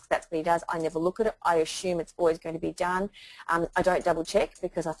task. That's what he does. I never look at it. I assume it's always going to be done. I don't double check,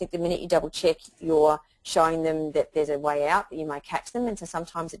 because I think the minute you double check, you're showing them that there's a way out, that you might catch them, and so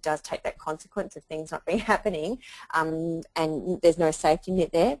sometimes it does take that consequence of things not being happening, and there's no safety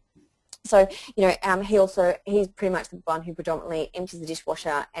net there. So, you know, he's pretty much the one who predominantly empties the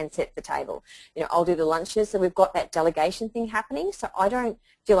dishwasher and sets the table. You know, I'll do the lunches, so we've got that delegation thing happening, so I don't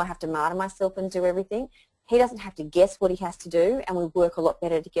feel I have to martyr myself and do everything. He doesn't have to guess what he has to do, and we work a lot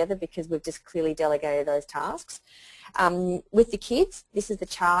better together because we've just clearly delegated those tasks. With the kids, this is the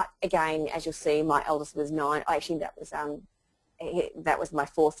chart. Again, as you'll see, my eldest was 9. Actually, that was my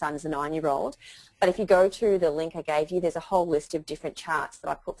fourth son as a 9-year-old. But if you go to the link I gave you, there's a whole list of different charts that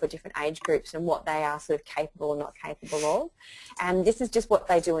I put for different age groups and what they are sort of capable or not capable of. And this is just what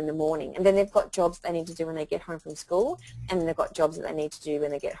they do in the morning. And then they've got jobs they need to do when they get home from school, and then they've got jobs that they need to do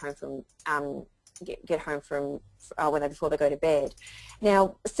when they get home from before they go to bed.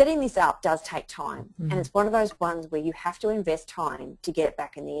 Now, setting this up does take time, and it's one of those ones where you have to invest time to get it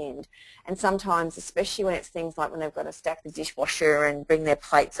back in the end. And sometimes, especially when it's things like when they've got to stack the dishwasher and bring their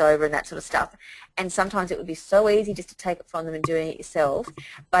plates over and that sort of stuff, and sometimes it would be so easy just to take it from them and doing it yourself,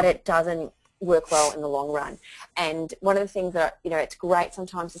 but it doesn't work well in the long run. And one of the things that, you know, it's great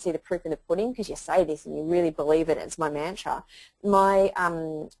sometimes to see the proof in the pudding, because you say this and you really believe it. It's my mantra.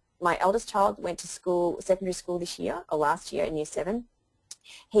 My eldest child went to secondary school this year, or last year in Year 7.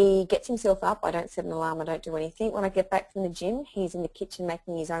 He gets himself up. I don't set an alarm. I don't do anything. When I get back from the gym, he's in the kitchen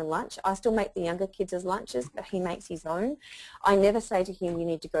making his own lunch. I still make the younger kids' lunches, but he makes his own. I never say to him, you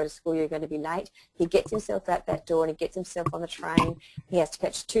need to go to school, you're going to be late. He gets himself out that door and he gets himself on the train. He has to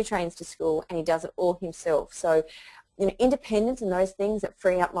catch 2 trains to school, and he does it all himself. So, you know, independence and those things that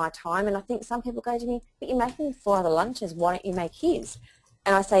free up my time. And I think some people go to me, but you're making 4 other lunches, why don't you make his?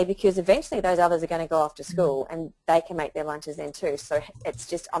 And I say, because eventually those others are going to go off to school and they can make their lunches then too. So it's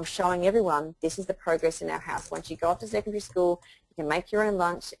just, I'm showing everyone this is the progress in our house. Once you go off to secondary school, you can make your own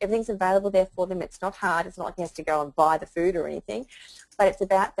lunch. Everything's available there for them. It's not hard. It's not like he has to go and buy the food or anything. But it's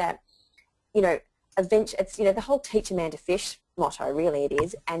about that, you know, it's, you know, the whole teach a man to fish motto, really it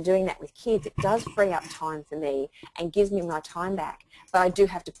is, and doing that with kids, it does free up time for me and gives me my time back. But I do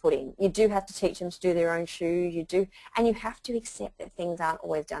have to put in. You do have to teach them to do their own shoes. You do, and you have to accept that things aren't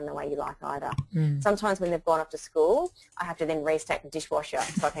always done the way you like either. Sometimes when they've gone off to school, I have to then restack the dishwasher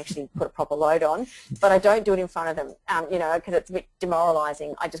so I can actually put a proper load on. But I don't do it in front of them, you know, because it's a bit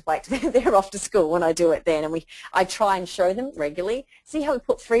demoralising. I just wait till they're off to school when I do it then, and I try and show them regularly. See how we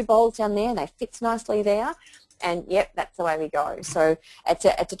put 3 bowls down there and they fit nicely there? And yep, that's the way we go. So it's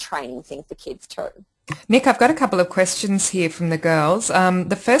a training thing for kids too. Nick, I've got a couple of questions here from the girls.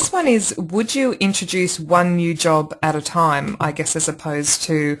 The first one is, would you introduce one new job at a time, I guess, as opposed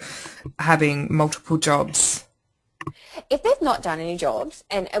to having multiple jobs? If they've not done any jobs,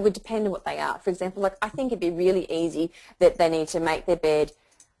 and it would depend on what they are. For example, like I think it'd be really easy that they need to make their bed,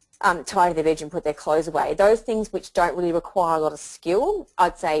 tidy their bedroom, put their clothes away. Those things which don't really require a lot of skill,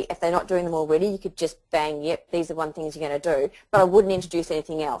 I'd say if they're not doing them already, you could just bang, yep, these are one things you're going to do. But I wouldn't introduce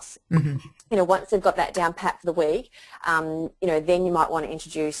anything else. You know, once they've got that down pat for the week, you know, then you might want to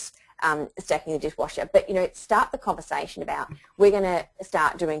introduce stacking the dishwasher. But, you know, start the conversation about, we're going to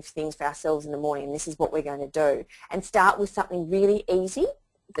start doing things for ourselves in the morning. This is what we're going to do. And start with something really easy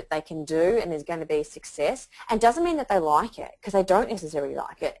that they can do, and there's going to be success. And doesn't mean that they like it, because they don't necessarily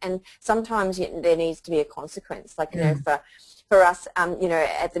like it. And sometimes there needs to be a consequence. Like, you know, for us, you know,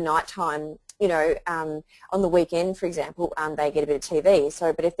 at the night time, you know, on the weekend, for example, they get a bit of TV.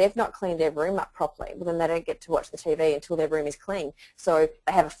 So, but if they've not cleaned their room up properly, well, then they don't get to watch the TV until their room is clean. So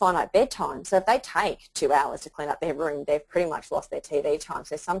they have a finite bedtime. So if they take 2 hours to clean up their room, they've pretty much lost their TV time.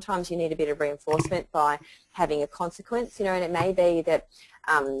 So sometimes you need a bit of reinforcement by having a consequence, you know, and it may be that,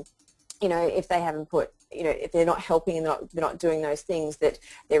 you know, if they haven't put, you know, if they're not helping and they're not doing those things, that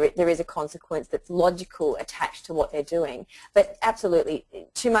there is a consequence that's logical attached to what they're doing. But absolutely,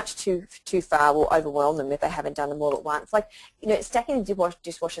 too much too far will overwhelm them if they haven't done them all at once. Like, you know, stacking the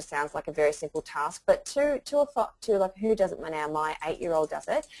dishwasher sounds like a very simple task, but to like, who does it now? My 8-year-old does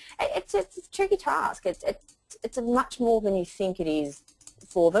it. It's a tricky task. It's a much more than you think it is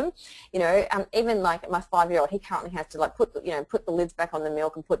for them, you know. Even like my 5-year-old, he currently has to like put the lids back on the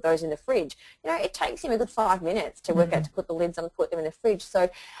milk and put those in the fridge. You know, it takes him a good 5 minutes to work out to put the lids on and put them in the fridge. So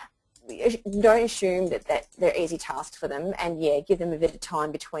don't assume that they're easy tasks for them, and yeah, give them a bit of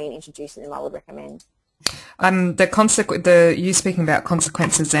time between introducing them, I would recommend. You speaking about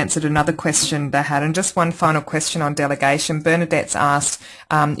consequences answered another question they had, and just one final question on delegation. Bernadette's asked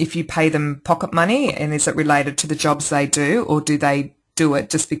if you pay them pocket money, and is it related to the jobs they do, or do they do it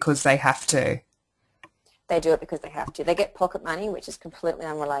just because they have to? They do it because they have to. They get pocket money, which is completely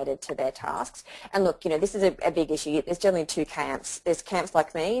unrelated to their tasks. And look, this is a big issue. There's generally two camps. There's camps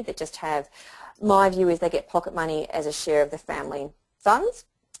like me that just have, my view is they get pocket money as a share of the family funds,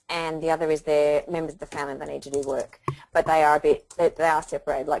 and the other is they're members of the family that need to do work. But they are they are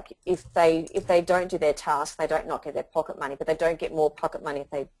separated. Like if they don't do their tasks, they don't not get their pocket money, but they don't get more pocket money if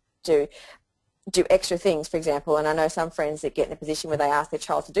they do extra things, for example. And I know some friends that get in a position where they ask their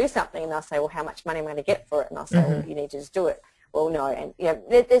child to do something and they'll say, well, how much money am I going to get for it? And I'll say, well, you need to just do it. Well, no. And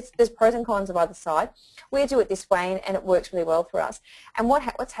there's pros and cons of either side. We do it this way, and it works really well for us. And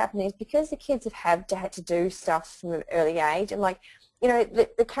what's happened is because the kids have had to do stuff from an early age, and like,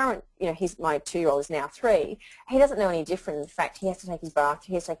 the current, my 2-year-old is now 3, he doesn't know any different. In fact, he has to take his bath,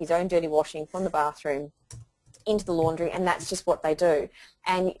 he has to take his own dirty washing from the bathroom into the laundry, and that's just what they do.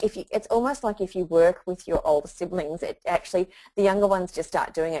 And it's almost like if you work with your older siblings, the younger ones just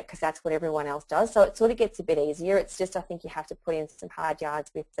start doing it because that's what everyone else does. So it sort of gets a bit easier. It's just, I think you have to put in some hard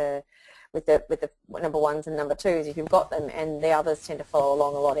yards with the number ones and number twos if you've got them, and the others tend to follow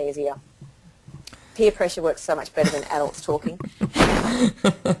along a lot easier. Peer pressure works so much better than adults talking.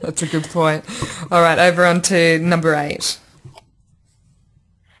 That's a good point. All right, over on to number 8.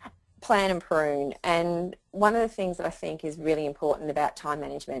 Plan and prune. And one of the things that I think is really important about time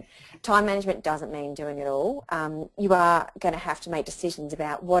management doesn't mean doing it all. You are going to have to make decisions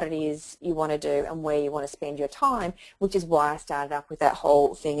about what it is you want to do and where you want to spend your time, which is why I started up with that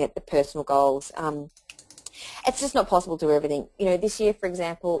whole thing at the personal goals. It's just not possible to do everything. This year, for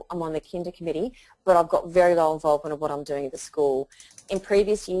example, I'm on the kinder committee, but I've got very low involvement of what I'm doing at the school. In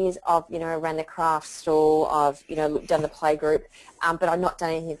previous years, I've, ran the craft stall, I've, done the play group, but I've not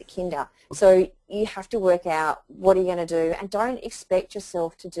done anything at the kinder. So you have to work out what are you going to do, and don't expect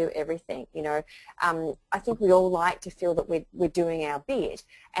yourself to do everything. I think we all like to feel that we're doing our bit.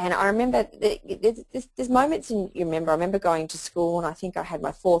 And I remember there's moments I remember going to school, and I think I had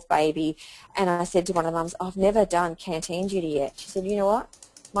my 4th baby, and I said to one of the mums, I've never done canteen duty yet. She said, you know what?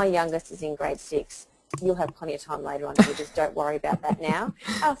 My youngest is in grade 6. You'll have plenty of time later on, so just don't worry about that now.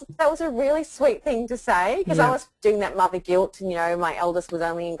 That was a really sweet thing to say, because I was doing that mother guilt, and my eldest was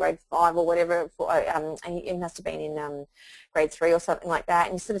only in grade 5 or whatever, and he must have been in grade 3 or something like that,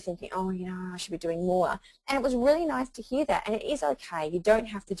 and you're sort of thinking, oh, I should be doing more. And it was really nice to hear that, and it is okay. You don't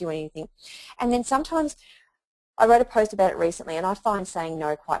have to do anything. And then sometimes, I wrote a post about it recently, and I find saying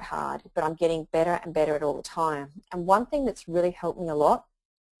no quite hard, but I'm getting better and better at it all the time. And one thing that's really helped me a lot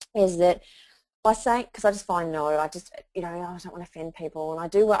is that by saying, because I just find no, I don't want to offend people, and I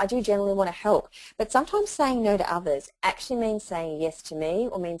do generally want to help. But sometimes saying no to others actually means saying yes to me,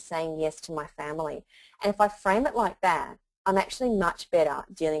 or means saying yes to my family. And if I frame it like that, I'm actually much better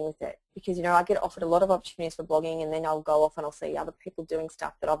dealing with it, because I get offered a lot of opportunities for blogging, and then I'll go off and I'll see other people doing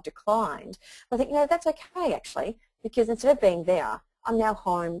stuff that I've declined. But I think, that's okay actually, because instead of being there, I'm now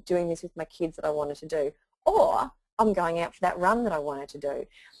home doing this with my kids that I wanted to do, or I'm going out for that run that I wanted to do.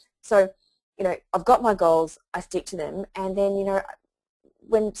 So, I've got my goals, I stick to them, and then,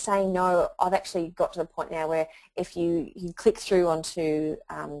 when saying no, I've actually got to the point now where if you click through onto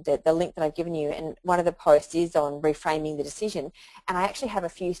the link that I've given you, and one of the posts is on reframing the decision, and I actually have a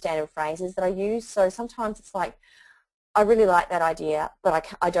few standard phrases that I use. So sometimes it's like, I really like that idea,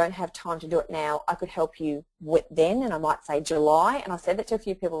 but I don't have time to do it now. I could help you with then, and I might say July. And I've said that to a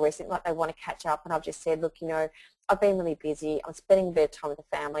few people recently, like they want to catch up, and I've just said, look, I've been really busy. I'm spending a bit of time with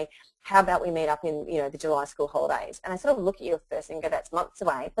the family. How about we meet up in, the July school holidays? And I sort of look at you first and go, that's months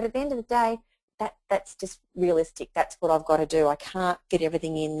away. But at the end of the day, that's just realistic. That's what I've got to do. I can't get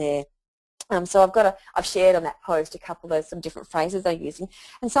everything in there. So I've shared on that post a couple of some different phrases I'm using.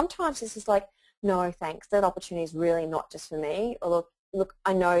 And sometimes it's just like, no, thanks. That opportunity is really not just for me. Or look,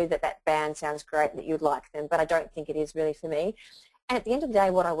 I know that band sounds great, that you'd like them, but I don't think it is really for me. And at the end of the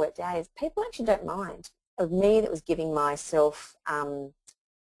day, what I worked out is people actually don't mind. Of me that was giving myself a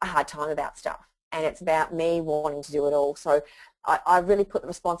hard time about stuff. And it's about me wanting to do it all. So I really put the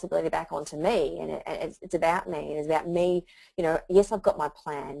responsibility back onto me, and it's about me. And it's about me, yes, I've got my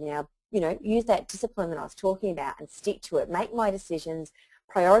plan. Now, use that discipline that I was talking about and stick to it. Make my decisions,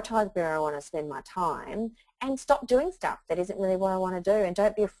 prioritize where I want to spend my time, and stop doing stuff that isn't really what I want to do. And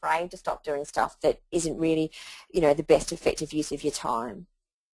don't be afraid to stop doing stuff that isn't really, the best effective use of your time.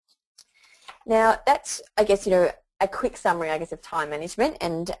 Now, that's, I guess, a quick summary, I guess, of time management.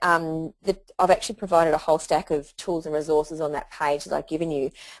 And I've actually provided a whole stack of tools and resources on that page that I've given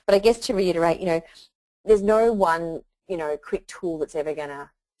you. But I guess to reiterate, there's no one, quick tool that's ever going to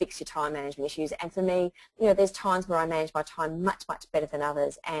fix your time management issues. And for me, you know, there's times where I manage my time much, much better than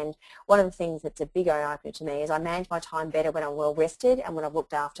others. And one of the things that's a big eye-opener to me is I manage my time better when I'm well rested and when I've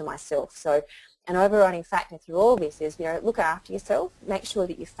looked after myself. So an overriding factor through all this is, you know, look after yourself, make sure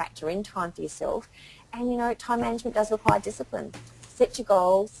that you factor in time for yourself. And, you know, time management does require discipline. Set your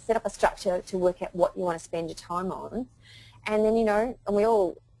goals, set up a structure to work out what you want to spend your time on. And then, you know, and we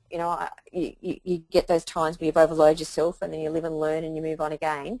all, you know, you get those times where you've overloaded yourself and then you live and learn and you move on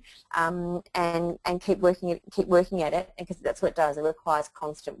again, and keep working at it, because that's what it does. It requires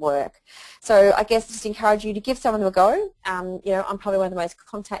constant work. So I guess just encourage you to give someone a go. You know, I'm probably one of the most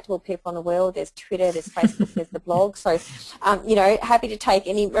contactable people in the world. There's Twitter, there's Facebook, there's the blog. So, you know, happy to take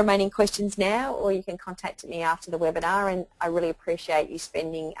any remaining questions now, or you can contact me after the webinar, and I really appreciate you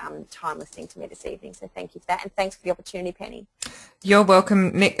spending time listening to me this evening. So thank you for that, and thanks for the opportunity, Penny. You're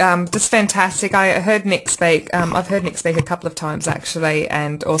welcome, Nick. Just fantastic. I heard Nick speak. I've heard Nick speak a couple of times actually,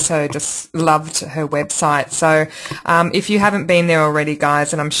 and also just loved her website. So if you haven't been there already,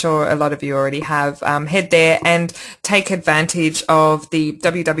 guys, and I'm sure a lot of you already have, head there and take advantage of the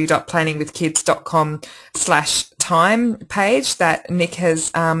www.planningwithkids.com/time page that Nick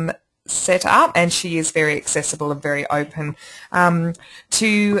has set up, and she is very accessible and very open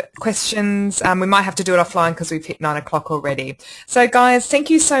to questions. We might have to do it offline because we've hit 9 o'clock already. So guys, thank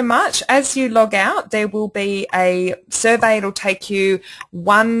you so much. As you log out, there will be a survey. It'll take you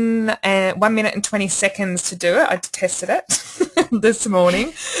 1 minute and 20 seconds to do it. I tested it this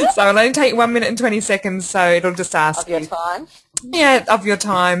morning, so it'll only take 1 minute and 20 seconds, so it'll just ask of your time. Yeah, of your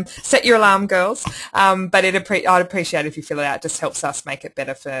time. Set your alarm, girls. But I'd appreciate it if you fill it out. It just helps us make it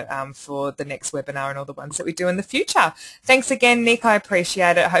better for the next webinar and all the ones that we do in the future. Thanks again, Nick. I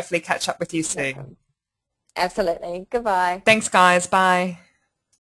appreciate it. Hopefully catch up with you soon. Absolutely. Goodbye. Thanks, guys. Bye.